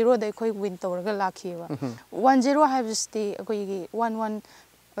 1-0 da khoi win tawraga lakhiwa 1-0 habsti khoi gi 1-1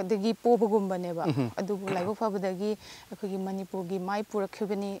 dagi pobagumba ba adubu laibo fabadagi akhoi Manipur gi mai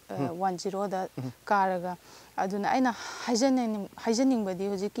purakhyubani 1-0 da karaga aduna aina haijaning badi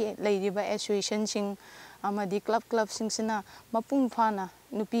hojiki leiriba association sing amadi club singsina mapung phana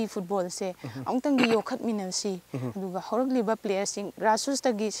nupi football se amtang gi yokhat minasi aduga horogliba players sing grassroots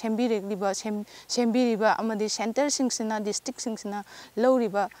tagi sembiriba amadi center singsina district singsina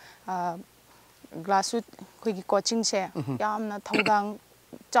loriba grassroots khoi coaching se yamna thaudang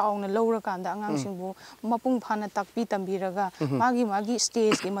chauna lowra kanda angang singbu mapung phana takpi tambiraga magi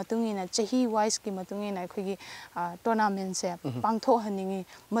stage gi matungina chahi wise gi matungina khoi gi tournament se pangtho haningi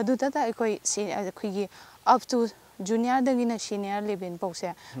maduta ta khoi gi up to junior dagina senior level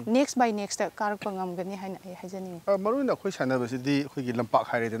pause next by next karak pangam gani haijani maruna khoi sana basidi khoi gi lampak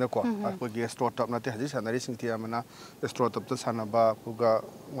haire dena ko khoi gi startup na te haji sanari singti amana startup ta sana ba kuga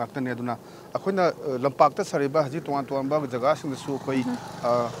ngakta ne duna akhoi lampak ta sariba haji tuan ba jaga sing su khoi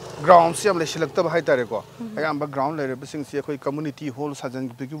ground siam le select ba hai tare ko ayam ba ground le re sing si khoi community hall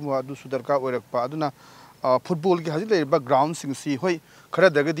sajan gi wa du sudarka oirak pa aduna football gi haji le ba ground sing si hoi khara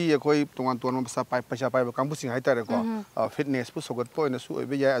dagadi khoi tuan sa paisa pai ba kambu sing hai tare ko fitness pu sogot po na su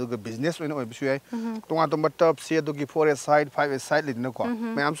oibe ya aduga business oina oibe su yai tuan top se adugi 4 side 5 side le na ko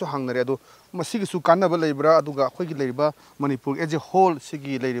mayam su hangnare adu masigi su kanaba leibra aduga khoi gi leiba Manipur as a whole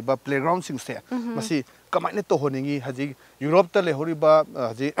sigi leiba playground sing se masi kamaine to honingi haji Europe ta le horiba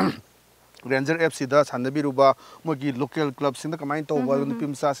haji Ranger FC da Sandabiruba mogi local club sing da kamain to wa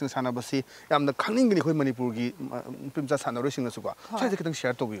pimsa sing sanabasi yamna khangning ni khoi Manipur gi pimsa sanaro sing su ko sai de kitang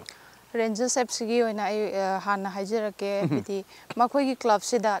share to biu Rangers FC gi oina hana haijarake biti makhoi gi club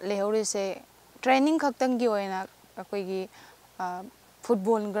sida lehori se training khaktang gi oina akoi gi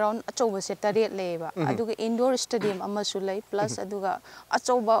football ground achoba se taret leba aduga indoor stadium amasu lei plus aduga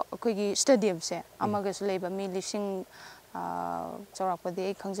achoba akoi gi stadium se amaga su leba mi lising chawrakpadi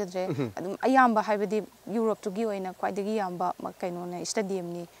ai khangjadre adum ayamba haibadi Europe to gi oina kwaidagi yamba kaino na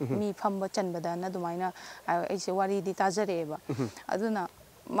stadium ni mi phamba chanbada na dumaina aise wari di tajareba aduna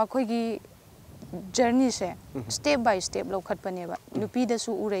makhoi gi journey se step by step lokhatpaneba nupi da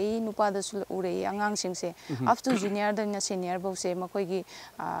su urei nupa da su urei angang singse after junior da na senior bo se makhoi gi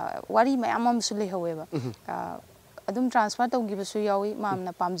wari mayamam su lehaweba adum transfer tawgibasu yawi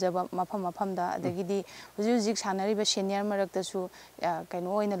mamna pamjaba mafam da adagidi hujuk sanariba senior marakta su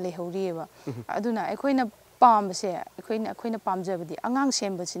kaino oina lehawrieba aduna aikoina pambase aikoina pamjabadi angang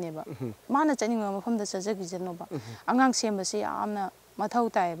sembasineba mana chaninga mafamda chajagi janoba angang sembase yamna mathau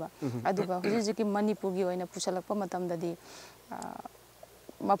taiba aduga hujuk Manipur gi oina pusalakpa matamdadi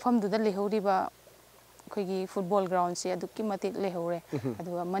mafamduda lehawriba khoi football ground se aduki matik lehore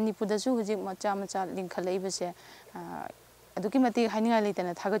aduga Manipur da su hujik macha lingkhalaiba se aduki matik haninga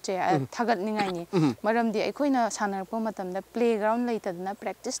leitana thagat ningai ni maramdi aikoina sanarpa matamda playground leitadana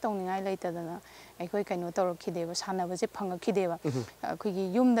practice tawningai leitadana aikoi kaino tawrakhideba sanaba se phangakideba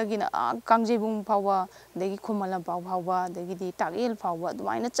khoi yumdagina kangjebung phawa dagi khumalam phawa dagi di tagel phawa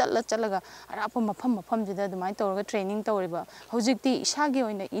dumaina chalaga arapa mafam jida dumaina tawraga training tawriba hojikti isagi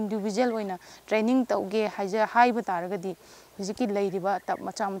oina individual oina training tawge haija haiba taragadi hojiki leiriba tap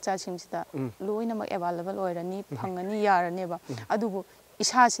macha singsida loina mak available oirani phangani yaraneba adubu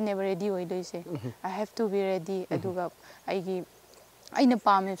isa sineba ready oidoise I have to be ready aduga aigi aina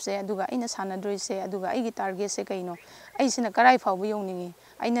pamse aduga aina sanadroise aduga aigi target se kaino ꯑꯩꯁꯤꯅ ꯀꯔꯥꯏ ꯐꯥꯎꯕ ꯌꯧꯅꯤꯡꯉꯤ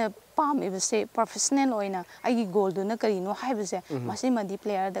ꯑꯩꯅ ꯄꯥꯝꯃꯤꯕꯁꯦ professional ꯑꯣꯏꯅ ꯑꯩꯒꯤ ꯒꯣꯜꯗꯨꯅ ꯀꯔꯤꯅꯣ ꯍꯥꯏꯕꯁꯦ ꯃꯁꯤꯃꯗꯤ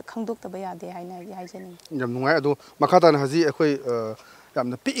ꯄ꯭ꯂꯦꯌꯔꯗ ꯈꯪꯗꯣꯛꯇꯕ ꯌꯥꯗꯦ ꯍꯥꯏꯅ ꯑꯩ ꯍꯥꯏꯖꯅꯤꯡꯉꯤ ꯌꯥꯝ ꯅꯨꯡꯉꯥꯏ ꯑꯗꯣ ꯃꯈꯥ ꯇꯥꯅ ꯍꯧꯖꯤꯛ ꯑꯩꯈꯣꯏ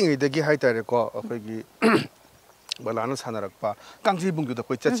ꯌꯥꯝꯅ ꯄꯤꯛꯏꯉꯩꯗꯒꯤ ꯍꯥꯏꯇꯥꯔꯦꯀꯣ ꯑꯩꯈꯣꯏꯒꯤ ꯕꯂꯥꯅ ꯁꯥꯟꯅꯔꯛꯄ ꯀꯥꯡꯖꯩꯕꯨꯡꯗꯨꯗ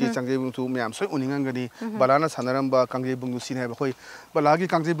ꯑꯩꯈꯣꯏ ꯆꯠꯁꯤ ꯀꯥꯡꯖꯩꯕꯨꯡꯁꯨ ꯃꯌꯥꯝ ꯁꯣꯏ ꯎꯅꯤꯡꯉꯝꯒꯅꯤ ꯕꯂꯥꯅ ꯁꯥꯟꯅꯔꯝꯕ ꯀꯥꯡꯖꯩꯕꯨꯡꯗꯨ ꯁꯤꯅꯤ ꯍꯥꯏꯕ ꯑꯩꯈꯣꯏ ꯕꯂꯥꯒꯤ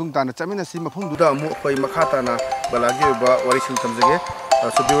ꯀꯥꯡꯖꯩꯕꯨꯡ ꯇꯥꯟꯅ ꯆꯠꯃꯤꯟꯅꯁꯤ ꯃꯐꯝꯗꯨꯗ ꯑꯃꯨꯛ ꯑꯩꯈꯣꯏ ꯃꯈꯥ ꯇꯥꯅ ꯕꯂꯥꯒꯤ ꯑꯣꯏꯕ ꯋꯥꯔꯤꯁꯤꯡ ꯊꯝꯖꯒꯦ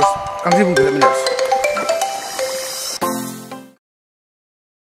ꯀꯥꯡꯖꯩꯕꯨꯡꯗ ꯆꯠꯃꯤꯟꯅꯔꯁꯤ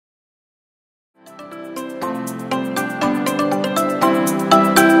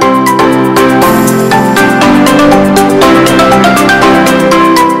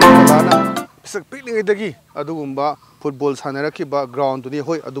ꯄꯤꯛꯂꯤꯉꯩꯗꯒꯤ ꯑꯗꯨꯒꯨꯝꯕ ꯐꯨꯠꯕꯣꯜ ꯁꯥꯟꯅꯔꯛꯈꯤꯕ ꯒ꯭ꯔꯥꯎꯟꯗꯨꯅꯤ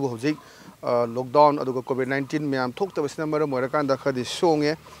ꯍꯣꯏ ꯑꯗꯨꯕꯨ ꯍꯧꯖꯤꯛ ꯂꯣꯛꯗꯥꯎꯟ ꯑꯗꯨꯒ ꯀꯣꯚꯤꯗ-19 ꯃꯌꯥꯝ ꯊꯣꯛꯇꯕꯁꯤꯅ ꯃꯔꯝ ꯑꯣꯏꯔꯀꯥꯟꯗ ꯈꯔꯗꯤ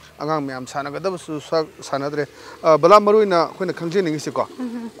ꯁꯣꯡꯉꯦ ꯑꯉꯥꯡ ꯃꯌꯥꯝ ꯁꯥꯟꯅꯒꯗꯕꯁꯨ ꯁꯥꯟꯅꯗ꯭ꯔꯦ ꯕꯂꯥ ꯃꯔꯨꯑꯣꯏꯅ ꯑꯩꯈꯣꯏꯅ ꯈꯪꯖꯅꯤꯡꯉꯤꯁꯤꯀꯣ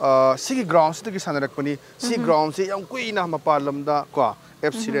ꯁꯤꯒꯤ ꯒ꯭ꯔꯥꯎꯟꯁꯤꯗꯒꯤ ꯁꯥꯟꯅꯔꯛꯄꯅꯤ ꯁꯤ ꯒ꯭ꯔꯥꯎꯟꯁꯤ ꯌꯥꯝ ꯀꯨꯏꯅ ꯃꯄꯥꯟ ꯂꯝꯗ ꯀꯣ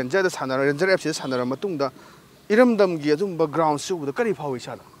ꯑꯦꯐ.ꯁꯤ. ꯔꯦꯟꯖꯔ ꯑꯦꯐ.ꯁꯤꯗ ꯁꯥꯟꯅꯔꯕ ꯃꯇꯨꯡꯗ ꯏꯔꯝꯗꯝꯒꯤ ꯑꯗꯨꯝꯕ ꯒ꯭ꯔꯥꯎꯟꯁꯤ ꯎꯕꯗ ꯀꯔꯤ ꯐꯥꯎꯏ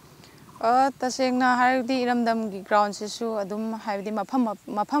ꯏꯁꯥꯗ ꯇꯁꯦꯡꯅ ꯍꯥꯏꯔꯗꯤ ꯏꯔꯝꯗꯝꯒꯤ ꯒ꯭ꯔꯥꯎꯟꯁꯤꯁꯨ ꯑꯗꯨꯝ ꯍꯥꯏꯕꯗꯤ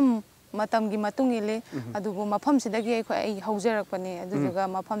ꯃꯐꯝ ꯃꯇꯝꯒꯤ ꯃꯇꯨꯡ ꯏꯜꯂꯤ ꯑꯗꯨꯕꯨ ꯃꯐꯝꯁꯤꯗꯒꯤ ꯑꯩ ꯍꯧꯖꯔꯛꯄꯅꯤ ꯑꯗꯨꯗꯨꯒ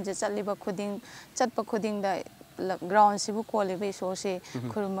ꯃꯐꯝꯁꯦ ꯆꯠꯂꯤꯕ ꯈꯨꯗꯤꯡ ꯆꯠꯄ ꯈꯨꯗꯤꯡꯗ ꯒ꯭ꯔꯥꯎꯟꯁꯤꯕꯨ ꯀꯣꯜꯂꯤꯕ ꯏꯁꯣꯔꯁꯤ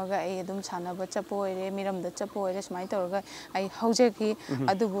ꯈꯨꯔꯨꯝꯃꯒ ꯑꯩ ꯑꯗꯨꯝ ꯁꯥꯟꯅꯕ ꯆꯠꯄ ꯑꯣꯏꯔꯦ ꯃꯤꯔꯝꯗ ꯆꯠꯄ ꯑꯣꯏꯔꯦ ꯁꯨꯃꯥꯏꯅ ꯇꯧꯔꯒ ꯑꯩ ꯍꯧꯖꯈꯤ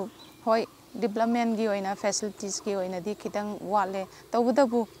ꯑꯗꯨꯕꯨ ꯍꯣꯏ ꯗꯤꯕ꯭ꯂꯞꯃꯦꯟꯒꯤ ꯑꯣꯏꯅ ꯐꯦꯁꯤꯂꯤꯇꯤꯁꯀꯤ ꯑꯣꯏꯅꯗꯤ ꯈꯤꯇꯪ ꯋꯥꯠꯂꯦ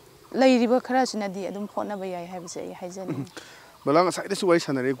ꯇꯧꯕꯇꯕꯨ ꯂꯩꯔꯤꯕ ꯈꯔꯁꯤꯅꯗꯤ ꯑꯗꯨꯝ ꯍꯣꯠꯅꯕ ꯌꯥꯏ ꯍꯥꯏꯕꯁꯦ ꯑꯩ ꯍꯥꯏꯖꯅꯤꯡꯉꯤ ꯕꯂꯥ ꯉꯁꯥꯏꯗꯁꯨ ꯋꯥꯔꯤ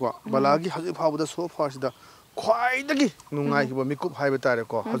ꯁꯥꯟꯅꯔꯦꯀꯣ ꯕꯂꯥꯒꯤ ꯍꯧꯖꯤꯛ ꯐꯥꯎꯕꯗ ꯁꯣ ꯐꯥꯔꯁꯤꯗ ꯈ꯭ꯋꯥꯏꯗꯒꯤ ꯅꯨꯡꯉꯥꯏꯈꯤꯕ ꯃꯤꯀꯨꯞ ꯍꯥꯏꯕ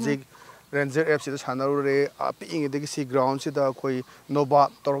ꯇꯥꯔꯦꯀꯣ ꯍꯧꯖꯤꯛ ꯔꯦꯟꯖꯔ ꯑꯦꯐ.ꯁꯤꯗ ꯁꯥꯟꯅꯔꯨꯔꯦ ꯄꯤꯛꯏꯉꯩꯗꯒꯤ ꯁꯤ ꯒ꯭ꯔꯥꯎꯟꯁꯤꯗ ꯑꯩꯈꯣꯏ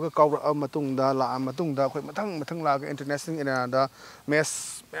ꯅꯣꯕꯥꯞ ꯇꯧꯔꯒ ꯀꯥꯎꯔꯛꯑ ꯃꯇꯨꯡꯗ ꯂꯥꯛꯑ ꯃꯇꯨꯡꯗ ꯑꯩꯈꯣꯏ ꯃꯊꯪ ꯂꯥꯛꯑꯒ ꯏꯟꯇꯔꯅꯦꯁꯅꯦꯜ ꯑꯦꯔꯤꯌꯥꯗ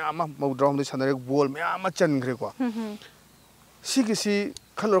ꯃꯦꯠꯆ ꯃꯌꯥꯝ ꯑꯃ ꯃꯧꯗ꯭ꯔꯥꯍꯨꯝꯗꯣꯏ ꯁꯥꯟꯅꯔꯦ ꯕꯣꯜ ꯃꯌꯥꯝ ꯑꯃ ꯆꯟꯈ꯭ꯔꯦꯀꯣ ꯁꯤꯒꯤꯁꯤ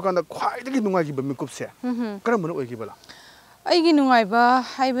ꯈꯜꯂꯨꯔꯀꯥꯟꯗ ꯈ꯭ꯋꯥꯏꯗꯒꯤ ꯅꯨꯡꯉꯥꯏꯈꯤꯕ ꯃꯤꯀꯨꯞꯁꯦ ꯀꯔꯝꯕꯅ ꯑꯣꯏꯈꯤꯕꯂꯥ ꯑꯩꯒꯤ ꯅꯨꯡꯉꯥꯏꯕ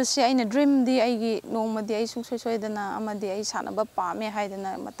ꯍꯥꯏꯕꯁꯤ ꯑꯩꯅ ꯗ꯭ꯔꯤꯝꯗꯤ ꯑꯩꯒꯤ ꯅꯣꯡꯃꯗꯤ ꯑꯩ ꯁꯨꯡꯁꯣꯏ ꯁꯣꯏꯗꯅ ꯑꯃꯗꯤ ꯑꯩ ꯁꯥꯟꯅꯕ ꯄꯥꯝꯃꯦ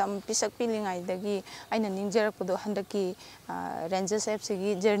ꯍꯥꯏꯗꯅ ꯃꯇꯝ ꯄꯤꯁꯛ ꯄꯤꯛꯂꯤꯉꯩꯗꯒꯤ ꯑꯩꯅ ꯅꯤꯡꯖꯔꯛꯄꯗꯣ ꯍꯟꯗꯛꯀꯤ ꯔꯦꯟꯖꯔꯁ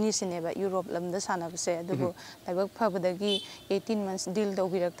ꯑꯦꯐ.ꯁꯤꯒꯤ ꯖꯔꯅꯤꯁꯤꯅꯦꯕ ꯌꯨꯔꯣꯞ ꯂꯝꯗ ꯁꯥꯟꯅꯕꯁꯦ ꯑꯗꯨꯕꯨ ꯂꯥꯏꯕꯛ ꯐꯕꯗꯒꯤ 18 months ꯗꯤꯜ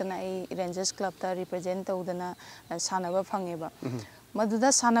ꯇꯧꯕꯤꯔꯛꯇꯅ ꯑꯩ ꯔꯦꯟꯖꯔꯁ ꯀ꯭ꯂꯕꯇ ꯔꯤꯄ꯭ꯔꯖꯦꯟ ꯇꯧꯗꯅ ꯁꯥꯟꯅꯕ ꯐꯪꯉꯦꯕ ꯃꯗꯨꯗ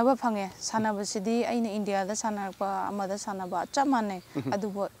ꯁꯥꯟꯅꯕ ꯐꯪꯉꯦ ꯁꯥꯟꯅꯕꯁꯤꯗꯤ ꯑꯩꯅ ꯏꯟꯗꯤꯌꯥꯗ ꯁꯥꯟꯅꯔꯛꯄ ꯑꯃꯗ ꯁꯥꯟꯅꯕ ꯆꯞ ꯃꯥꯟꯅꯩ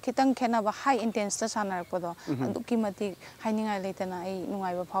ꯑꯗꯨꯕꯨ ꯈꯤꯇꯪ ꯈꯦꯠꯅꯕ ꯍꯥꯏ ꯏꯟꯇꯦꯟꯁꯇ ꯁꯥꯟꯅꯔꯛꯄꯗꯣ ꯑꯗꯨꯛꯀꯤ ꯃꯇꯤꯛ ꯍꯥꯏꯅꯤꯡꯉꯥꯏ ꯂꯩꯇꯅ ꯑꯩ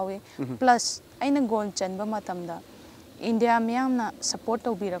ꯅꯨꯡꯉꯥꯏꯕ ꯐꯥꯎꯏ ꯄ꯭ꯂꯁ ꯑꯩꯅ ꯒꯣꯜ ꯆꯟꯕ ꯃꯇꯝꯗ ꯏꯟꯗꯤꯌꯥ ꯃꯤꯌꯥꯝꯅ ꯁꯞꯄꯣꯔꯠ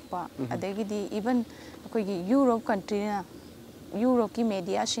ꯇꯧꯕꯤꯔꯛꯄ ꯑꯗꯒꯤꯗꯤ ꯏꯚꯟ ꯑꯩꯈꯣꯏꯒꯤ ꯌꯨꯔꯣꯞ ꯀꯟꯇ꯭ꯔꯤꯅ ꯌꯨꯔꯣꯞꯀꯤ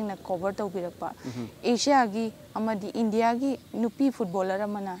ꯃꯦꯗꯤꯌꯥꯁꯤꯡꯅ ꯀꯣꯚꯔ ꯇꯧꯕꯤꯔꯛꯄ ꯑꯦꯁꯤꯌꯥꯒꯤ ꯑꯃꯗꯤ ꯏꯟꯗꯤꯌꯥꯒꯤ ꯅꯨꯄꯤ ꯐꯨꯠꯕꯣꯂꯔ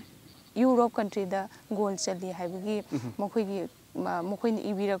ꯑꯃꯅ ꯌꯨꯔꯣꯞ ꯀꯟꯇ꯭ꯔꯤꯗ ꯒꯣꯜ ꯆꯜꯂꯤ ꯍꯥꯏꯕꯒꯤ ꯃꯈꯣꯏꯅ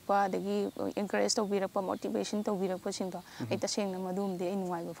ꯏꯕꯤꯔꯛꯄ ꯑꯗꯒꯤ ꯑꯦꯟꯀꯔꯦꯖ ꯇꯧꯕꯤꯔꯛꯄ ꯃꯣꯇꯤꯚꯦꯁꯟ ꯇꯧꯕꯤꯔꯛꯄꯁꯤꯡꯗꯣ ꯑꯩ ꯇꯁꯦꯡꯅ ꯃꯗꯨꯝꯗꯤ ꯑꯩ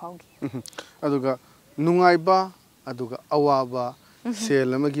ꯅꯨꯡꯉꯥꯏꯕ ꯐꯥꯎꯈꯤ ꯑꯗꯨꯒ ꯅꯨꯡꯉꯥꯏꯕ ꯑꯗꯨꯒ ꯑꯋꯥꯕ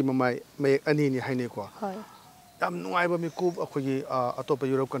ꯁꯦꯜ ꯑꯃꯒꯤ ꯃꯌꯦꯛ ꯑꯅꯤꯅꯤ ꯍꯥꯏꯅꯩꯀꯣ ꯌꯥꯝ ꯅꯨꯡꯉꯥꯏꯕ ꯃꯤꯀꯨꯞ ꯑꯩꯈꯣꯏꯒꯤ ꯑꯇꯣꯞꯄ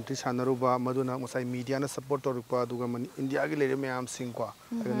ꯌꯨꯔꯣꯞ ꯀꯟꯇ꯭ꯔꯤ ꯁꯥꯟꯅꯔꯨꯕ ꯃꯗꯨꯅ ꯉꯁꯥꯏ ꯃꯤꯗꯤꯌꯥꯅ ꯁꯞꯄꯣꯔꯠ ꯇꯧꯔꯛꯄ ꯑꯗꯨꯒ ꯏꯟꯗꯤꯌꯥꯒꯤ ꯂꯩꯔꯤꯕ ꯃꯌꯥꯝꯁꯤꯡꯀꯣ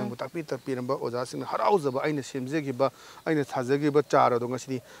ꯑꯗꯨꯒ ꯅꯪꯕꯨ ꯇꯥꯛꯄꯤꯔꯝꯕ ꯑꯣꯖꯥꯁꯤꯡꯅ ꯍꯔꯥꯎꯖꯕ ꯑꯩꯅ ꯁꯦꯝꯖꯈꯤꯕ ꯑꯩꯅ ꯊꯥꯖꯈꯤꯕ ꯆꯥꯔ ꯑꯗꯣ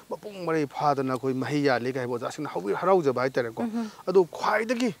ꯉꯁꯤꯗꯤ ꯃꯄꯨꯡ ꯃꯔꯩ ꯐꯥꯗꯅ ꯑꯩꯈꯣꯏ ꯃꯍꯩ ꯌꯥꯜꯂꯦ ꯍꯥꯏꯕ ꯑꯣꯖꯥꯁꯤꯡꯅ ꯍꯔꯥꯎꯖꯕ ꯍꯥꯏꯇꯥꯔꯦꯀꯣ ꯑꯗꯣ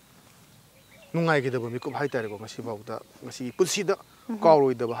ꯈ꯭ꯋꯥꯏꯗꯒꯤ ꯅꯨꯡꯉꯥꯏꯒꯗꯕ ꯃꯤꯀꯨꯞ ꯍꯥꯏꯇꯥꯔꯦꯀꯣ ꯉꯁꯤꯐꯥꯎꯗ ꯉꯁꯤ ꯄꯨꯟꯁꯤꯗ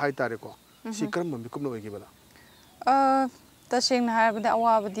ꯀꯥꯎꯔꯣꯏꯗꯕ ꯍꯥꯏꯇꯥꯔꯦꯀꯣ ꯁꯤ ꯀꯔꯝꯕ ꯃꯤꯀꯨꯞꯅ ꯑꯣꯏꯈꯤꯕꯅꯣ ꯇꯁꯦꯡꯅ ꯍꯥꯏꯔꯕꯗ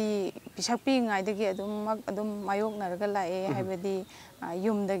ꯑꯋꯥꯕꯗꯤ ꯄꯤꯁꯛ ꯄꯤꯛꯏꯉꯩꯗꯒꯤ ꯑꯗꯨꯝ ꯃꯥꯌꯣꯛꯅꯔꯒ ꯂꯥꯛꯑꯦ ꯍꯥꯏꯕꯗꯤ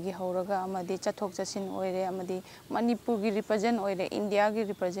ꯌꯨꯝꯗꯒꯤ ꯍꯧꯔꯒ ꯑꯃꯗꯤ ꯆꯠꯊꯣꯛ ꯆꯠꯁꯤꯟ ꯑꯣꯏꯔꯦ ꯑꯃꯗꯤ ꯃꯅꯤꯄꯨꯔꯒꯤ ꯔꯤꯄ꯭ꯔꯖꯦꯟ ꯑꯣꯏꯔꯦ ꯏꯟꯗꯤꯌꯥꯒꯤ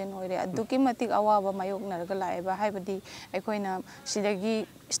ꯔꯤꯄ꯭ꯔꯖꯦꯟ ꯑꯣꯏꯔꯦ ꯑꯗꯨꯛꯀꯤ ꯃꯇꯤꯛ ꯑꯋꯥꯕ ꯃꯥꯌꯣꯛꯅꯔꯒ ꯂꯥꯛꯑꯦꯕ ꯍꯥꯏꯕꯗꯤ ꯑꯩꯈꯣꯏꯅ ꯁꯤꯗꯒꯤ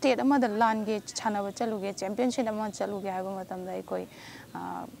ꯁ꯭ꯇꯦꯠ ꯑꯃꯗ ꯂꯥꯟꯒꯦ ꯁꯥꯟꯅꯕ ꯆꯠꯂꯨꯒꯦ ꯆꯦꯝꯄꯤꯌꯟꯁꯤꯞ ꯑꯃ ꯆꯠꯂꯨꯒꯦ ꯍꯥꯏꯕ ꯃꯇꯝꯗ ꯑꯩꯈꯣꯏ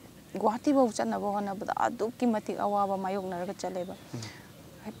ꯒꯨꯋꯥꯍꯥꯇꯤꯐꯥꯎ ꯆꯠꯅꯕ ꯍꯣꯠꯅꯕꯗ ꯑꯗꯨꯛꯀꯤ ꯃꯇꯤꯛ ꯑꯋꯥꯕ ꯃꯥꯌꯣꯛꯅꯔꯒ ꯆꯠꯂꯦꯕ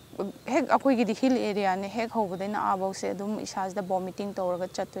ꯍꯦꯛ ꯑꯩꯈꯣꯏꯒꯤꯗꯤ ꯍꯤꯜ ꯑꯦꯔꯤꯌꯥꯅꯦ ꯍꯦꯛ ꯍꯧꯕꯗꯩꯅ ꯑꯥꯐꯧꯁꯦ ꯑꯗꯨꯝ ꯏꯁꯥꯁꯤꯗ ꯚꯣꯃꯤꯇꯤꯡ ꯇꯧꯔꯒ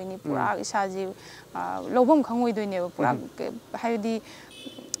ꯆꯠꯇꯣꯏꯅꯤ ꯄꯨꯔꯥ ꯏꯁꯥꯁꯤ ꯂꯧꯐꯝ ꯈꯪꯉꯣꯏꯗꯣꯏꯅꯦꯕ ꯄꯨꯔꯥ ꯍꯥꯏꯕꯗꯤ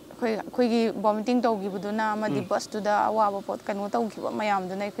ꯑꯩꯈꯣꯏꯒꯤ ꯚꯣꯃꯤꯇꯤꯡ ꯇꯧꯈꯤꯕꯗꯨꯅ ꯑꯃꯗꯤ ꯕꯁꯇꯨꯗ ꯑꯋꯥꯕ ꯄꯣꯠ ꯀꯩꯅꯣ ꯇꯧꯈꯤꯕ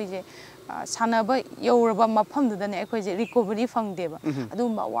ꯃꯌꯥꯝꯗꯨꯅ ꯑꯩꯈꯣꯏꯁꯦ ꯁꯥꯟꯅꯕ ꯌꯧꯔꯕ ꯃꯐꯝꯗꯨꯗꯅꯦ ꯑꯩꯈꯣꯏꯁꯦ ꯔꯤꯀꯣꯕꯔꯤ ꯐꯪꯗꯦꯕ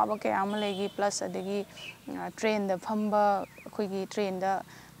ꯑꯗꯨꯒꯨꯝꯕ ꯑꯋꯥꯕ ꯀꯌా ꯑꯃ ꯂꯩꯈꯤ ꯄ꯭ꯂꯁ ꯑꯗꯒꯤ ꯇ꯭ꯔꯦꯟꯗ ꯐꯝꯕ ꯑꯩꯈꯣꯏꯒꯤ ꯇ꯭ꯔꯦꯟꯗ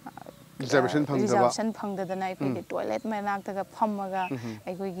ꯔꯤꯖꯥꯔꯕꯦꯁꯟ ꯐꯪꯗꯗꯅ ꯑꯩꯈꯣꯏꯒꯤ ꯇꯣꯏꯂꯦꯠ ꯃꯅꯥꯛꯇꯒ ꯐꯝꯃꯒ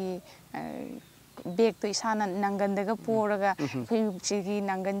ꯑꯩꯈꯣꯏꯒꯤ ꯕꯦꯒꯇꯣ ꯏꯁꯥꯅ ꯅꯪꯒꯟꯗꯒ ꯄꯣꯔꯒ ꯑꯩꯈꯣꯏ ꯁꯤꯒꯤ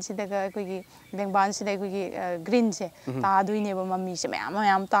ꯅꯪꯒꯟꯁꯤꯗꯒ ꯑꯩꯈꯣꯏꯒꯤ ꯂꯦꯡꯕꯥꯟꯁꯤꯗ ꯑꯩꯈꯣꯏꯒꯤ ꯒ꯭ꯔꯤꯟꯁꯦ ꯇꯥꯗꯣꯏꯅꯦꯕ ꯃꯃꯤꯁꯦ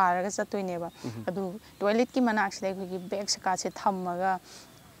ꯃꯌꯥꯝ ꯇꯥꯔꯒ ꯆꯠꯇꯣꯏꯅꯦꯕ ꯑꯗꯨ ꯇꯣꯏꯂꯦꯠꯀꯤ ꯃꯅꯥꯛꯁꯤꯗ ꯑꯩꯈꯣꯏꯒꯤ ꯕꯦꯒ ꯁꯀꯥꯠꯁꯦ ꯊꯝꯃꯒ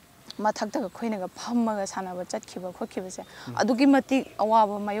ꯃꯊꯛꯇꯒ ꯑꯩꯈꯣꯏꯅꯒ ꯐꯝꯃꯒ ꯁꯥꯟꯅꯕ ꯆꯠꯈꯤꯕ ꯈꯣꯠꯈꯤꯕꯁꯦ ꯑꯗꯨꯛꯀꯤ ꯃꯇꯤꯛ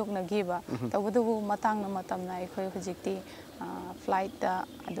ꯑꯋꯥꯕ ꯃꯥꯌꯣꯛꯅꯈꯤꯕ ꯇꯧꯕꯇꯕꯨ ꯃꯇꯝꯅ ꯑꯩꯈꯣꯏ ꯍꯧꯖꯤꯛꯇꯤ ꯐ꯭ꯂꯥꯏꯠꯇ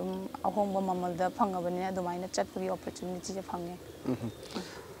ꯑꯗꯨꯝ ꯑꯍꯣꯡꯕ ꯃꯃꯜꯗ ꯐꯪꯉꯕꯅꯤꯅ ꯑꯗꯨꯃꯥꯏꯅ ꯆꯠꯄꯒꯤ ꯑꯣꯄꯣꯔꯆꯨꯅꯤꯇꯤꯁꯦ ꯐꯪꯉꯦ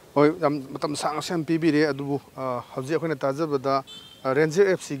hoi matam sang sem pibire adubu hauji akhona tajabada Ranger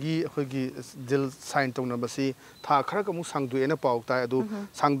FC gi akhoi deal sign tongna basi tha khara ka mu sangdu ena pau ta adu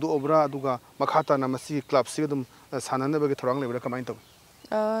sangdu obra aduga makhata na masi club si dum sanana bagi thorang lebra kamain to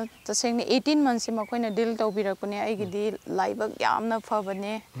tasengni 18 months ma koina deal tawbirakune ai gidi laibak yamna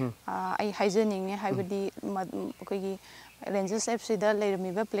fabane ai haijening ne haibadi koigi Rangers FC da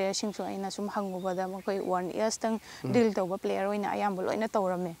leiramiba player sing so aina sum hangubada makoi 1 years tang deal tawba player oina ayamba loina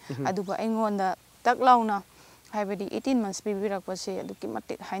tawrame aduba aingonda tak launa haibadi 18 months bibirakpase aduki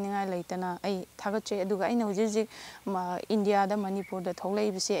matik hainingai leitana ai thagache aduga aina hujiji India da Manipur da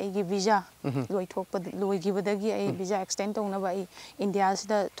thogleibse aigi visa loi thokpa loi gibadagi ai visa extend tongna ba ai India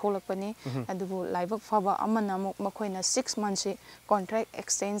sida tholakpani adubu laibak faba amana makoina 6 months contract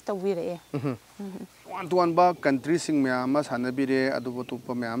extend tawire one to one ba country sing myam sanabire adubu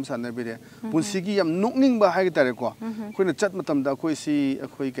tupa myam sanabire punsigi yam nokning ba hai tare ko koina chat matam da koi si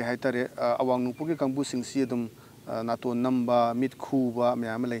akhoi ke hai tare awang nupu ke kangbu sing si adum nato namba mit khu ba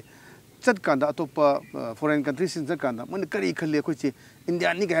myam lei chat kanda atopa foreign country sing chat kanda mon kari khali khoi chi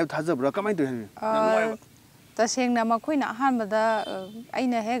India ni ga thajabra kamai to hen tasengna makoina ahanbada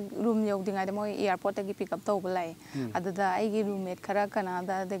aina hek room yodinga de moi airport gi pick up tawba lai adada aigi roommate khara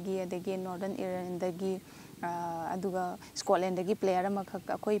Canada dagi Northern Ireland dagi aduga Scotland dagi player ama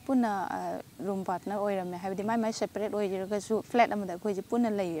khoi puna room partner oirame habdi mai separate oirga su flat amada khoi ji puna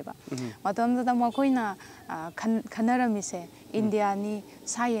laiyeba matom da makoina khanaramise India ni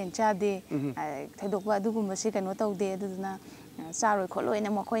science chade thadokwa adugumba si kano tawde aduna saroi kholoina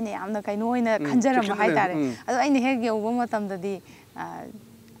makoina yamna kaino oina khanjarama haitare adu aina hek yoba matamdadi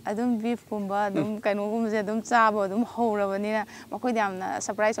adum beef kumba adum kaino gumse adum chaba adum horabanina makoida yamna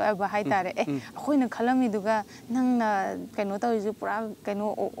surprise oiba haitare akoina khalami duga nangna kaino tawiju pura kaino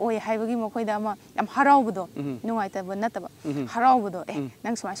oi haibagi makoida ma yam harawbudo nungaitaba nataba harawbudo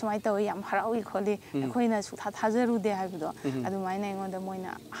nang smai tawi yam harawi kholi akoina su thajarude haibudo adu maina ingonda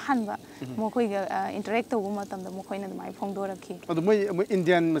moina hanba makoiga interact tawbu matamda makoina mai phongdorakhi adu moi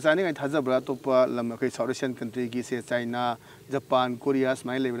Indian masani ngai thajabra topa lam kai South Asian country gi se China Japan Korea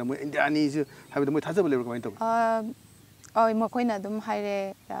smai lebra moi India ni je habido moi thajabra lebra kamai to oi makoina dum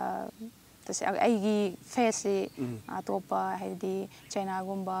haire tase aigi face atopa haidi China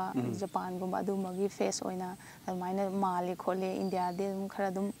gumba Japan gumba adumagi face oina admaina mali khole India de dum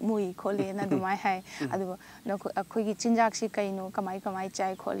khara dum mui khole na dumai hai adu akhoi chinjak si kaino kamai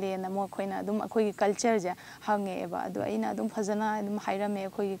chai khole na mo khoina dum akhoi culture ja hange eba adu aina dum phajana dum hairame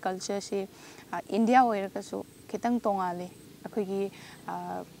akhoi culture si India oira kasu khitang tongale akhoi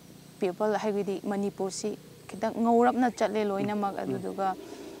people haibidi Manipur si khitang ngaurapna chatle loina mag aduduga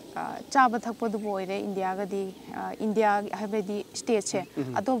chaba thakpadu boire India gadi India habedi state che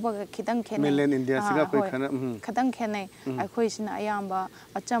atoba khitang khene mainland India siga koi khana khitang khene akhoi sina ayamba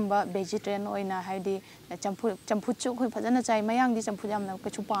achamba vegetarian oina haidi champhu chu khoi phajana chai mayang di champhu jamna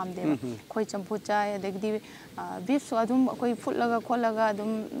kachu pamde khoi champhu chai adegdi beef so adum khoi phutlaga kholaga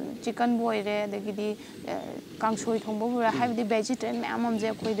adum chicken boire adegdi kangsoi thongbo bura haidi vegetarian mamam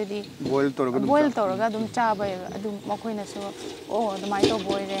je khoi dadi boil toraga adum chaba adum makhoina so oh adumai to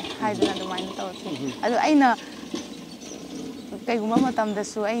boire haidana adumai to adu aina kaiguma matamda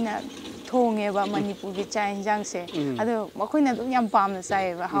su aina thongeba Manipur gi chai injang se adu makhoina dum yam pamna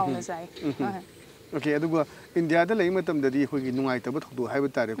sai ba hauna sai okay aduga India da lei matam dadi khoi gi nungai tab thodu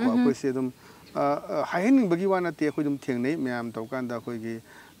haiba tare ko khoi se dum hainin bagi wana te khoi dum thengnei myam tawkan da khoi gi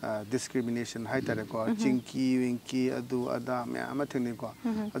discrimination hai tare ko chinki winki adu ada myam thengnei ko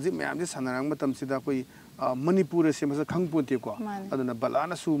aji myam di sanarang matam sida khoi Manipur se masa khangpunte ko aduna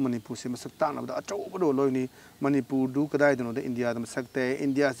balana su Manipur se masa tana da achobado loini Manipur du kadai dono da India da sakte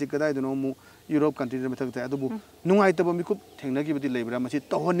India si kadai dono mu Europe country da sakte adubu nungai taba mi kup thengna gi bidi leibra masi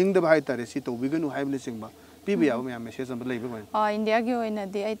tohoning da bai tare si tobiganu haibne singba pibiya me message am leiba ba India gi oina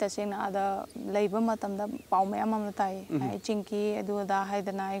di ai taseng na ada leiba matam da pau me amam tai chinki adu da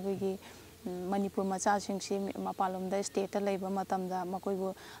haidana ai gi Manipur macha singsi mapalom da state leiba matam da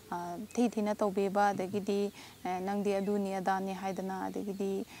makoibu thina tobeba adagidi nangdi aduni adani haidana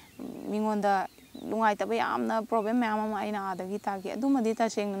adagidi mingonda lungai taba yamna problem mamam aina adagi tagi adumadi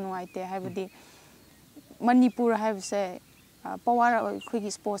taseng nungai te haibadi Manipur haibse power khoi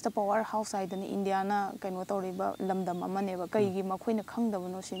sports da power house haidana India na kaino tawriba lamdam amaneba kaigi makoina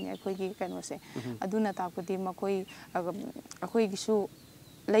khangdabano sine khoi gi kaino se aduna takudi makoi akhoi gi su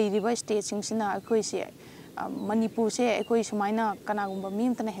leiriba state singsina akhoi se Manipur se ekoi sumaina kanagumba mi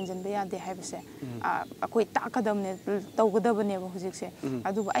amtana henjanba yade haibase akoi takadamne tawgadabane ba hujikse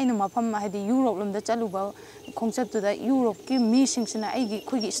adu aina mafam hadi Europe lomda chaluba khongchattuda Europe ki mi singsina aigi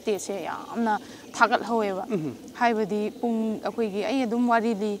khoigi state se yamna thagat haweba haibadi pung akoigi ai adum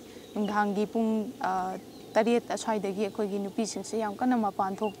warili nunghangi pung tariet aswaidagi akoigi nupi singse yam kana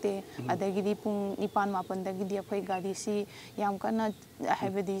mapan thokte adagidi pung nipan mapan dagidi akoi gari si yam kana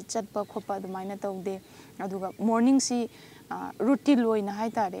haibadi chatpa khopa adumaina tawde aduga morning si routine loina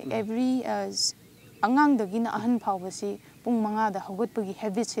haitare every angang dagina ahan phawbasi pung manga da hogotpagi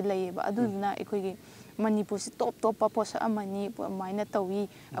habit si layeba aduduna akoigi Manipur si top posa amani maina tawi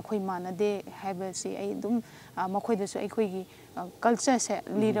akoi manade haibasi ai dum makhoidasu akoigi culture se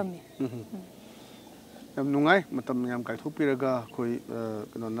lirami yam nungai matam yam kai thupiraga khoi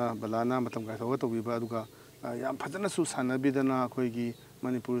kanona balana matam kai thoga tobiba aduga yam phajana su sanabidana khoigi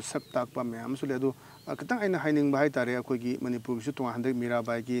Manipur sak takpa myam su le adu kitang aina haining bai tare khoigi Manipur su tonga handek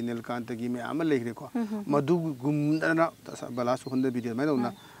mirabai gi nilkanta gi myam leigre ko madu gumdana bala su honda video mai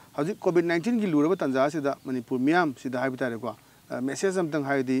dona hauji COVID-19 gi luraba tanja sida Manipur myam sida haibi tare ko message amtang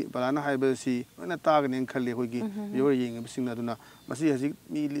haidi balana haiba si na tagane khalle khoigi yor yeng bisingna duna masi haji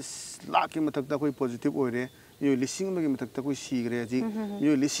mi lak ki mathakta khoi positive oire yo lising magi mathakta khoi sigre haji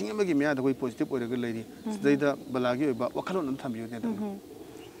yo lising magi mya da khoi positive oire ga leiri sidaida balagi oiba wakhalon nam thambiyo ne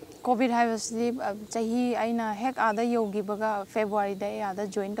COVID haibasi chahi aina hek ada yogi baga February da ada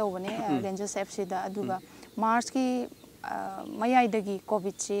join tawbane Rangers FC da aduga March ki mayai dagi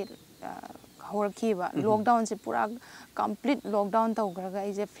COVID si horkiba lockdown se pura complete lockdown tawgraga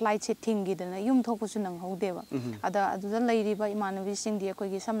ije flight se thingi dana yum thokusu nang hodeba ada aduda leiriba imanabi singdi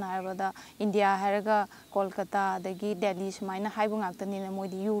akogi samna harabada India haraga Kolkata dagi Delhi sumaina haibu ngaktani na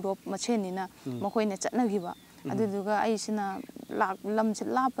moidi Europe machenina makoina chatnagiba aduduga aisina lamse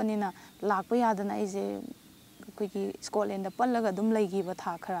lapanina lakpa yadana ije akogi Scotland da pallaga dum leigiba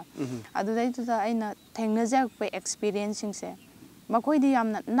tha khara adudai tuda aina thengnaja pe experience singse makoidi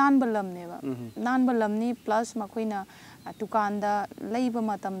yamna nan balamni plus makoina tukanda leiba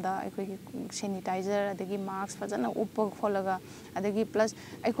matamda akoigi sanitizer adagi mask fajana uppa kholaga adagi plus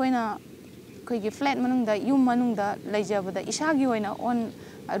akoina akoigi flat manungda yum manungda leijabada isagi oina on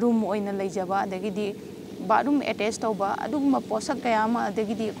room oina leijaba adagi di bathroom attach tawba aduguma posak kayama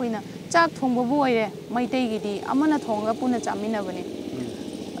adagi di akoina chak thongba bu oire maitai gidi amana thonga puna chamina bane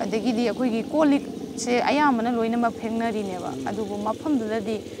adagi di akoigi kolik se ayamana loina ma phengna rineba adubu mafam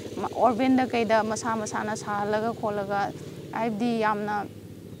dudadi organ da kaida masana salaga kholaga aibdi yamna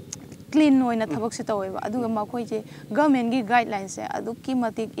clean oina thabak se taweba aduga makhoi je government gi guidelines se adukki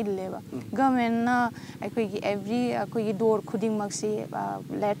matik illeba government na akoi gi every akoi gi door khuding maksi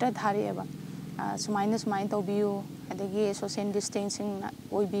letter thareba sumaina tawbiu adagi social distancing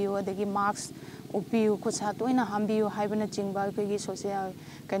oibiu adagi mask upiu kucha toina hambiu haibana chingba akoi gi social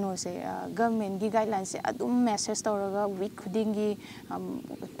kano se government gi guidelines se adum message tawraga week khudingi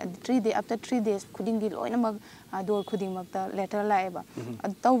 3 day after 3 days khudingi loina mag door khuding makta letter laeba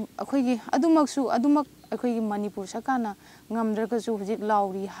taw akoi gi adumak akoi gi Manipur sakana ngamdraga su hujik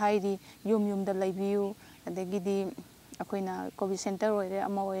lauri hairi yum da leibiu adagi di akoina COVID center oire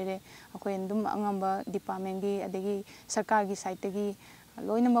ama oire akoi ndum angamba department gi adagi sarkar gi site gi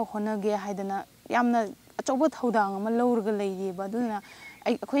loina ma honage haidana yamna achoba thodang ama lawrga leiriba aduna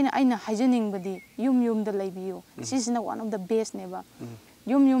akoina aina haijaning badi yum da leibiu sisina one of the best neba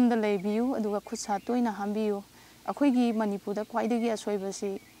yum da leibiu aduga khutsa toina hambiu akoi gi Manipur da khwaidagi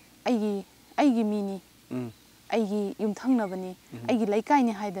asoibasi aigi mini aigi yumthangnabani aigi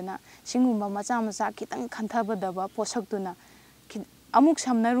laikai haidana singumba macha kitang khantabadaba posaktuna amuk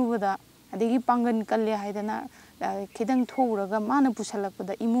samnarubada adegi pangan kalle haidana kitang thouraga mana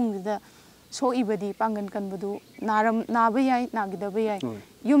pusalakpada imungda so ibadi pangan kanbudu naba yai nagidaba yai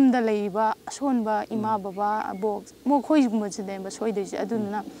yumda leiba sonba ima baba box mo khoigumba chidemba soidise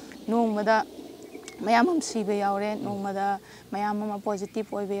aduna nongmada mayamam siba yaure nongmada mayamama positive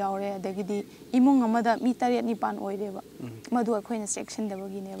oiba yaure adagidi imung amada mi tariat nipan oireba madu akhoina section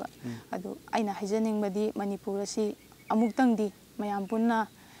dabagineba adu aina haijaningmadi Manipur asi amuktangdi mayam punna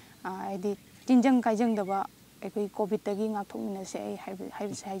aidi tinjang kaijang daba ekoi COVID tagi ngakthokmina se ai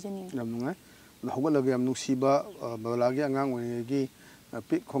haibse haijaning namnungai hogalaga yam nusiba balagi angang oigi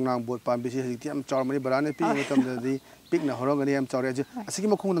pik khongnang bot pambisi hajiti am chawmani barane pi matamdadi pik na horongani am chawre aji asigi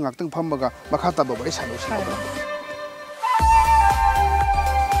makhong ngaktang phambaga makhata ba bai salo si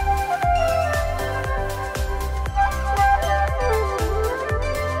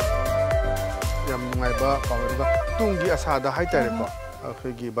yam nungai ba pawarga tunggi asada haitare ko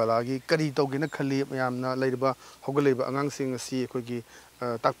ꯑꯩꯈꯣꯏꯒꯤ ꯕꯂꯥꯒꯤ ꯀꯔꯤ ꯇꯧꯒꯦꯅ ꯈꯜꯂꯤ ꯃꯌꯥꯝꯅ ꯂꯩꯔꯤꯕ ꯍꯧꯒꯠꯂꯛꯏꯕ ꯑꯉꯥꯡꯁꯤꯡ ꯑꯁꯤ ꯑꯩꯈꯣꯏꯒꯤ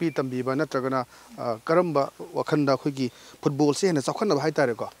ꯇꯥꯛꯄꯤ ꯇꯝꯕꯤꯕ ꯅꯠꯇ꯭ꯔꯒꯅ ꯀꯔꯝꯕ ꯋꯥꯈꯟꯗ ꯑꯩꯈꯣꯏꯒꯤ ꯐꯨꯠꯕꯣꯜꯁꯦ ꯍꯦꯟꯅ ꯆꯥꯎꯈꯠꯅꯕ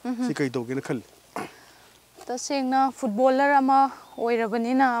ꯍꯥꯏꯇꯥꯔꯦꯀꯣ ꯁꯤ ꯀꯔꯤ ꯇꯧꯒꯦꯅ ꯈꯜꯂꯤ ꯇꯁꯦꯡꯅ ꯐꯨꯠꯕꯣꯂꯔ ꯑꯃ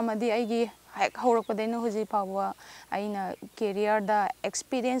ꯑꯣꯏꯔꯕꯅꯤꯅ ꯑꯃꯗꯤ ꯑꯩꯒꯤ ꯍꯦꯛ ꯍꯧꯔꯛꯄꯗꯩꯅ ꯍꯧꯖꯤꯛ ꯐꯥꯎꯕ ꯑꯩꯅ ꯀꯦꯔꯤꯌꯔꯗ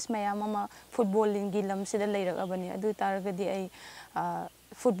ꯑꯦꯛꯁꯄꯤꯔꯤꯌꯦꯟꯁ ꯃꯌꯥꯝ ꯑꯃ ꯐꯨꯠꯕꯣꯜꯒꯤ ꯂꯝꯁꯤꯗ ꯂꯩꯔꯛꯑꯕꯅꯤ ꯑꯗꯨ ꯇꯥꯔꯒꯗꯤ ꯑꯩ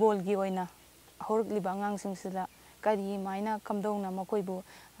ꯐꯨꯠꯕꯣꯜꯒꯤ ꯑꯣꯏꯅ ꯍꯧꯔꯛꯂꯤꯕ ꯑꯉꯥꯡꯁꯤꯡꯁꯤꯗ ꯀꯔꯤꯃꯥꯏꯅ ꯀꯝꯗꯧꯅ ꯃꯈꯣꯏꯕꯨ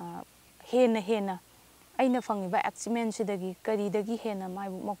ꯍꯦꯟꯅ ꯑꯩꯅ ꯐꯪꯉꯤꯕ ꯑꯦꯆꯤꯞꯃꯦꯟꯁꯤꯗꯒꯤ ꯀꯔꯤꯗꯒꯤ ꯍꯦꯟꯅ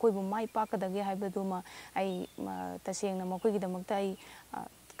ꯃꯈꯣꯏꯕꯨ ꯃꯥꯏ ꯄꯥꯛꯀꯗꯒꯦ ꯍꯥꯏꯕꯗꯨꯃ ꯑꯩ ꯇꯁꯦꯡꯅ ꯃꯈꯣꯏꯒꯤꯗꯃꯛꯇ ꯑꯩ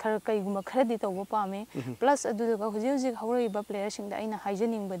ꯀꯩꯒꯨꯝꯕ ꯈꯔꯗꯤ ꯇꯧꯕ ꯄꯥꯝꯃꯦ ꯄ꯭ꯂꯁ ꯑꯗꯨꯗꯨꯒ ꯍꯧꯖꯤꯛ ꯍꯧꯔꯛꯏꯕ ꯄ꯭ꯂꯦꯌꯔꯁꯤꯡꯗ ꯑꯩꯅ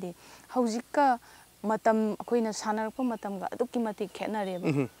ꯍꯥꯏꯖꯅꯤꯡꯕꯗꯤ ꯍꯧꯖꯤꯛꯀ ꯃꯇꯝ ꯑꯩꯈꯣꯏꯅ ꯁꯥꯟꯅꯔꯛꯄ ꯃꯇꯝꯒ ꯑꯗꯨꯛꯀꯤ ꯃꯇꯤꯛ ꯈꯦꯠꯅꯔꯦꯕ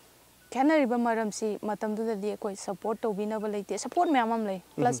ꯈꯦꯠꯅꯔꯤꯕ ꯃꯔꯝꯁꯤ ꯃꯇꯝꯗꯨꯗꯗꯤ ꯑꯩꯈꯣꯏ ꯁꯄꯣꯔꯠ ꯇꯧꯕꯤꯅꯕ ꯂꯩꯇꯦ ꯁꯄꯣꯔꯠ ꯃꯌꯥꯝ ꯑꯃ ꯂꯩ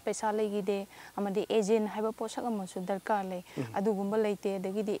ꯄ꯭ꯂꯁ ꯄꯩꯁꯥ ꯂꯩꯈꯤꯗꯦ ꯑꯃꯗꯤ ꯑꯦꯖꯦꯟ ꯍꯥꯏꯕ ꯄꯣꯠꯁꯛ ꯑꯃꯁꯨ ꯗꯔꯀꯥꯔ ꯂꯩ ꯑꯗꯨꯒꯨꯝꯕ ꯂꯩꯇꯦ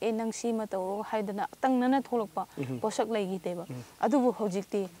ꯑꯗꯒꯤꯗꯤ ꯅꯪ ꯁꯤꯃ ꯇꯧꯔꯣ ꯍꯥꯏꯗꯅ ꯇꯪꯅꯅ ꯊꯣꯛꯂꯛꯄ ꯄꯣꯠꯁꯛ ꯂꯩꯈꯤꯗꯦꯕ ꯑꯗꯨꯕꯨ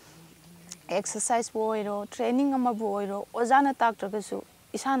ꯍꯧꯖꯤꯛꯇꯤ ꯑꯦꯛꯁꯔꯁꯥꯏꯖꯕꯨ ꯑꯣꯏꯔꯣ ꯇ꯭ꯔꯦꯅꯤꯡ ꯑꯃꯕꯨ ꯑꯣꯏꯔꯣ ꯑꯣꯖꯥꯅ ꯇꯥꯛꯇ꯭ꯔꯒꯁꯨ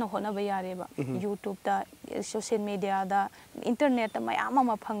ꯏꯁꯥꯅ ꯍꯣꯠꯅꯕ ꯌꯥꯔꯦꯕ ꯌꯨꯇ꯭ꯌꯨꯕꯇ ꯁꯣꯁꯤꯌꯦꯜ ꯃꯦꯗꯤꯌꯥꯗ ꯏꯟꯇꯔꯅꯦꯠꯇ ꯃꯌꯥꯝ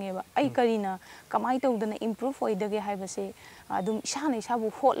ꯑꯃ ꯐꯪꯉꯦꯕ ꯑꯩ ꯀꯔꯤꯅ ꯀꯃꯥꯏꯅ ꯇꯧꯗꯅ ꯏꯝꯄ꯭ꯔꯨꯚ ꯑꯣꯏꯗꯒꯦ ꯍꯥꯏꯕꯁꯦ ꯑꯗꯨꯝ ꯏꯁꯥꯅ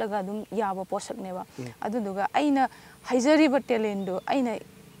ꯏꯁꯥꯕꯨ ꯍꯣꯠꯂꯒ ꯑꯗꯨꯝ ꯌꯥꯕ ꯄꯣꯠꯁꯛꯅꯦꯕ ꯑꯗꯨꯗꯨꯒ ꯑꯩꯅ ꯍꯩꯖꯔꯤꯕ ꯇꯦꯂꯦꯟꯗꯨ ꯑꯩꯅ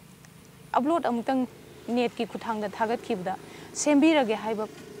ꯑꯞꯂꯣꯗ ꯑꯃꯨꯛꯇꯪ ꯅꯦꯠꯀꯤ ꯈꯨꯠꯊꯥꯡꯗ ꯊꯥꯒꯠꯈꯤꯕꯗ ꯁꯦꯝꯕꯤꯔꯒꯦ ꯍꯥꯏꯕ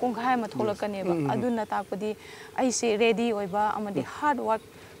ꯀꯣꯡꯈꯥꯏ ꯑꯃ ꯊꯣꯛꯂꯛꯀꯅꯦꯕ ꯑꯗꯨꯅ ꯇꯥꯛꯄꯗꯤ ꯑꯩꯁꯦ ꯔꯦꯗꯤ ꯑꯣꯏꯕ ꯑꯃꯗꯤ ꯍꯥꯔꯗ ꯋꯥꯔꯛ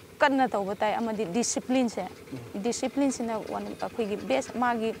ꯀꯟꯅ ꯇꯧꯕ ꯇꯥꯏ ꯑꯃꯗꯤ ꯗꯤꯁꯤꯄ꯭ꯂꯤꯟꯁꯤꯅ ꯑꯩꯈꯣꯏꯒꯤ ꯕꯦꯁ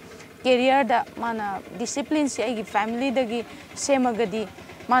ꯃꯥꯒꯤ ꯀꯦꯔꯤꯌꯔꯗ ꯃꯥꯅ ꯗꯤꯁꯤꯄ꯭ꯂꯤꯟꯁꯤ ꯑꯩꯒꯤ ꯐꯦꯃꯤꯂꯤꯗꯒꯤ ꯁꯦꯝꯃꯒꯗꯤ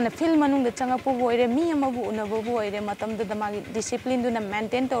ꯃꯥꯅ ꯐꯤꯜ ꯃꯅꯨꯡꯗ ꯆꯪꯉꯛꯄꯕꯨ ꯑꯣꯏꯔꯦ ꯃꯤ ꯑꯃꯕꯨ ꯎꯅꯕꯕꯨ ꯑꯣꯏꯔꯦ ꯃꯇꯝꯗꯨꯗ ꯃꯥꯒꯤ ꯗꯤꯁꯤꯄ꯭ꯂꯤꯟꯗꯨꯅ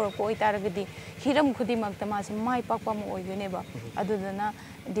ꯃꯦꯟꯇꯦꯟ ꯇꯧꯔꯛꯄ ꯑꯣꯏꯇꯥꯔꯒꯗꯤ ꯍꯤꯔꯝ ꯈꯨꯗꯤꯡꯃꯛꯇ ꯃꯥꯁꯤ ꯃꯥꯏ ꯄꯥꯛꯄ ꯑꯃ ꯑꯣꯏꯗꯣꯏꯅꯦꯕ ꯑꯗꯨꯗꯨꯅ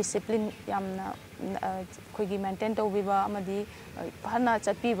ꯗꯤꯁꯤꯄ꯭ꯂꯤꯟ ꯌꯥꯝꯅ ꯑꯩꯈꯣꯏꯒꯤ ꯃꯦꯟꯇꯦꯟ ꯇꯧꯕꯤꯕ ꯑꯃꯗꯤ ꯐꯅ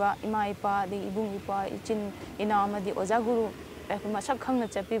ꯆꯠꯄꯤꯕ ꯏꯃꯥ ꯏꯄꯥ ꯑꯗꯒꯤ ꯏꯕꯨꯡ ꯏꯄ꯭ꯋꯥ ꯏꯆꯤꯟ ꯏꯅꯥꯎ ꯑꯃꯗꯤ ꯑꯣꯖꯥ ꯒꯨꯔꯨ ꯃꯁꯛ ꯈꯪꯅ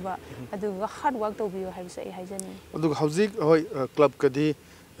ꯆꯠꯄꯤꯕ ꯑꯗꯨꯒ ꯍꯥꯔꯗ ꯋꯥꯔꯛ ꯇꯧꯕꯤꯌꯨ ꯍꯥꯏꯕꯁꯦ ꯑꯩ ꯍꯥꯏꯖꯅꯤꯡꯉꯤ ꯑꯗꯨꯒ ꯍꯧꯖꯤꯛ ꯍꯣꯏ ꯀ꯭ꯂꯕꯀꯗꯤ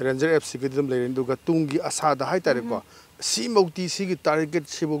ꯔꯦꯟꯖꯔ ꯑꯦꯐꯁꯤꯒꯗꯤ ꯑꯗꯨꯝ ꯂꯩꯔꯦ ꯑꯗꯨꯒ ꯇꯨꯡꯒꯤ ꯑꯁꯥꯗ ꯍꯥꯏꯇꯥꯔꯦꯀꯣ ꯁꯤꯃꯧꯇꯤ ꯁꯤꯒꯤ ꯇꯥꯔꯒꯦꯠ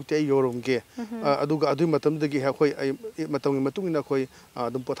ꯁꯤꯐꯧꯇꯤ ꯑꯩ ꯌꯧꯔꯝꯒꯦ ꯑꯗꯨꯒ ꯑꯗꯨꯒꯤ ꯃꯇꯝꯗꯒꯤ ꯑꯩꯈꯣꯏ ꯃꯇꯝꯒꯤ ꯃꯇꯨꯡ ꯏꯟꯅ ꯑꯩꯈꯣই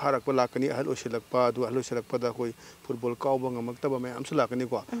ꯑꯗꯨꯝ ꯄꯣꯊꯥꯔꯛꯄ ꯂꯥꯛꯀꯅꯤ ꯑꯍꯜ ꯑꯣꯏꯁꯤꯜꯂꯛꯄ ꯑꯗꯨꯒ ꯑꯍꯜ ꯑꯣꯏꯁꯤꯜꯂꯛꯄꯗ ꯑꯩꯈꯣꯏ ꯐꯨꯠꯕꯣꯜ ꯀꯥꯎꯕ ꯉꯝꯃꯛꯇꯕ ꯃꯌꯥꯝꯁꯨ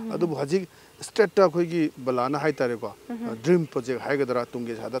ꯂꯥꯛꯀꯅꯤꯀꯣ ꯑꯗꯨꯕꯨ ꯍꯧꯖꯤꯛ ꯁ꯭ꯇꯦꯠꯇ ꯑꯩꯈꯣꯏꯒꯤ ꯕꯂꯥꯅ ꯍꯥꯏꯇꯥꯔꯦꯀꯣ ꯗ꯭ꯔꯤꯝ ꯄ꯭ꯔꯣꯖꯦꯛ ꯍꯥꯏꯒꯗ꯭ꯔꯥ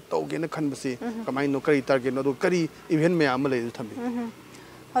ꯇꯨꯡꯒꯤ ꯑꯁꯥꯗ ꯇꯧꯒꯦꯅ ꯈꯟꯕꯁꯤ ꯀꯃꯥꯏꯅ ꯀꯔꯤ ꯇꯥꯔꯒꯦꯠꯅꯣ ꯑꯗꯨꯒ ꯀꯔꯤ ꯏꯚꯦꯟ ꯃꯌꯥꯝ ꯑꯃ ꯂꯩ ꯑꯗꯨ ꯊꯝꯕꯤ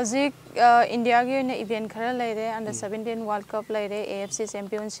ꯍꯧꯖꯤꯛ ꯏꯟꯗꯤꯌꯥꯒꯤ ꯑꯣꯏꯅ ꯏꯚꯦꯟ ꯈꯔ ꯂꯩꯔꯦ ꯑꯟꯗꯔ 17 ꯋꯥꯔꯜड ꯀꯞ ꯂꯩꯔꯦ AFC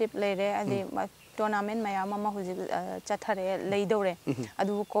ꯆꯦꯝꯄꯤꯌꯟꯁꯤꯞ ꯂꯩꯔꯦ ꯑꯗꯩ ꯇꯣꯔꯅꯥꯃꯦꯟ ꯃꯌꯥꯝ ꯑꯃ ꯍꯧꯖꯤꯛ ꯆꯠꯊꯔꯛꯑꯦ ꯂꯩꯗꯧꯔꯦ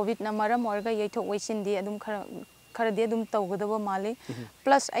ꯑꯗꯨꯕꯨ ꯀꯣꯚꯤꯗꯅ ꯃꯔꯝ ꯑꯣꯏꯔꯒ ꯌꯩꯊꯣꯛ ꯌꯩꯁꯤꯟꯗꯤ ꯑꯗꯨꯝ ꯈꯔꯗꯤ ꯑꯗꯨꯝ ꯇꯧꯒꯗꯕ ꯃꯥꯜꯂꯤ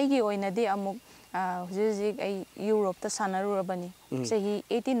ꯄ꯭ꯂꯁ ꯑꯩꯒꯤ ꯑꯣꯏꯅꯗꯤ ꯑꯃꯨꯛ ꯍꯧꯖꯤꯛ ꯑꯩ ꯌꯨꯔꯣꯞꯇ ꯁꯥꯟꯅꯔꯨꯔꯕꯅꯤ ꯆꯍꯤ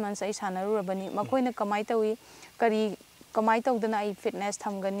 18 months ꯑꯩ ꯁꯥꯟꯅꯔꯨꯔꯕꯅꯤ ꯃꯈꯣꯏꯅ ꯀꯃꯥꯏ ꯇꯧꯏ ꯀꯃꯥꯏ ꯇꯧꯗꯅ ꯑꯩ ꯐꯤꯠꯅꯦꯁ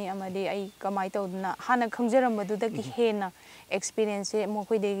ꯊꯝꯒꯅꯤ ꯑꯃꯗꯤ ꯑꯩ ꯀꯃꯥꯏ ꯇꯧꯗꯅ ꯍꯥꯟꯅ ꯈꯪꯖꯔꯝꯕꯗꯨꯗꯒꯤ ꯍꯦꯟꯅ एक्सपीरियंस से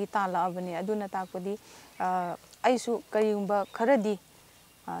मखोइदेगी तालाबने अदुना ताकपदी आइसु करिगुंबा खरदी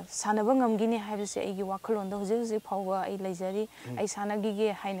सानबा ngамगिने हाइबसे आइगी वाखलोंदा हुजे फावबा आइ लैजरी आइ सानगिगे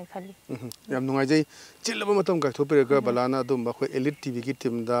हाइना खली याम नुंगाइजै चिल्लबा मतम गाथोपेरगा बलाना अदुम बखो एलिट टीवी की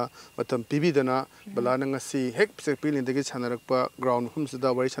टीम दा मतम पीबीदना बलाना ngasi हेक पिसेक पिलिंदगी सानरकपा ग्राउंड हुमसदा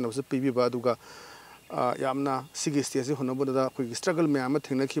वारि सानबसे पीबीबा अदुगा यामना सिगी स्टेज होनबदा कोई स्ट्रगल मैम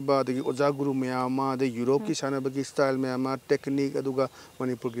थेंनखिबा दगी ओजा गुरु मैम दे यूरोप की सानबगी स्टाइल मैम टेक्निक अदुगा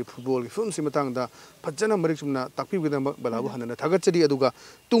मणिपुर की फुटबॉल की फिल्म से मतंगदा फजना मरिक सुमना ताकपीबदम बलाबु हनना थागचरी अदुगा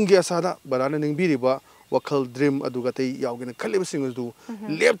तुंगी असादा बलाना निंबिरिबा वखल ड्रीम अदुगा तै यावगेन खलेबसिंग अदु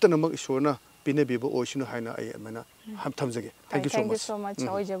लेप्तनमक ईश्वरना पिनेबिबो ओइसिनु हाइना आई मना हम थमजगे थैंक यू सो मच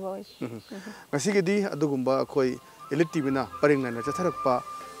ओइजबोय ngasiगदी अदुगुंबा अखोई एलिट टीवी ना परिंगना चथरकपा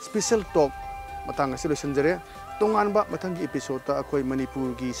स्पेशल टॉक मतंग असे लोसनजरे तोंगानबा मतंगी एपिसोड ता अखोई मणिपुर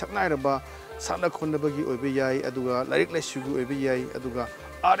की सकनाइरबा साना खोनबगी ओइबे याई अदुगा लाइक लाइसुगी ओइबे याई अदुगा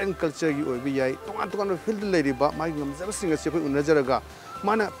आर्ट एंड कल्चर की ओइबे याई तोंगान फील्ड लेरिबा माइ गमजबसिंग असे अखोई उनजरगा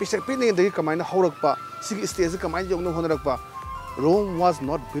माना पिसक पिनेंदगी कमाइना हौरकपा सिगी stage कमाइना यौनो होनरकपा Rome was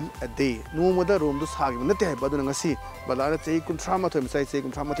not built a day. No matter Rome do sagi nate hai baduna ngasi balana chei kunthra ma thoi sai chei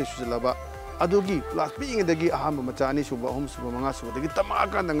kunthra ma thoi sujalaba adugi last being dagi aham machani suba hum suba manga suba dagi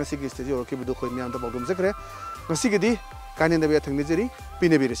tamaka ngasi gi stage ro ki budu khoi myam da bogum zakre ngasi gi di kanin da be thangni jeri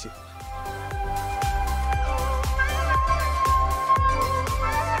pine birisi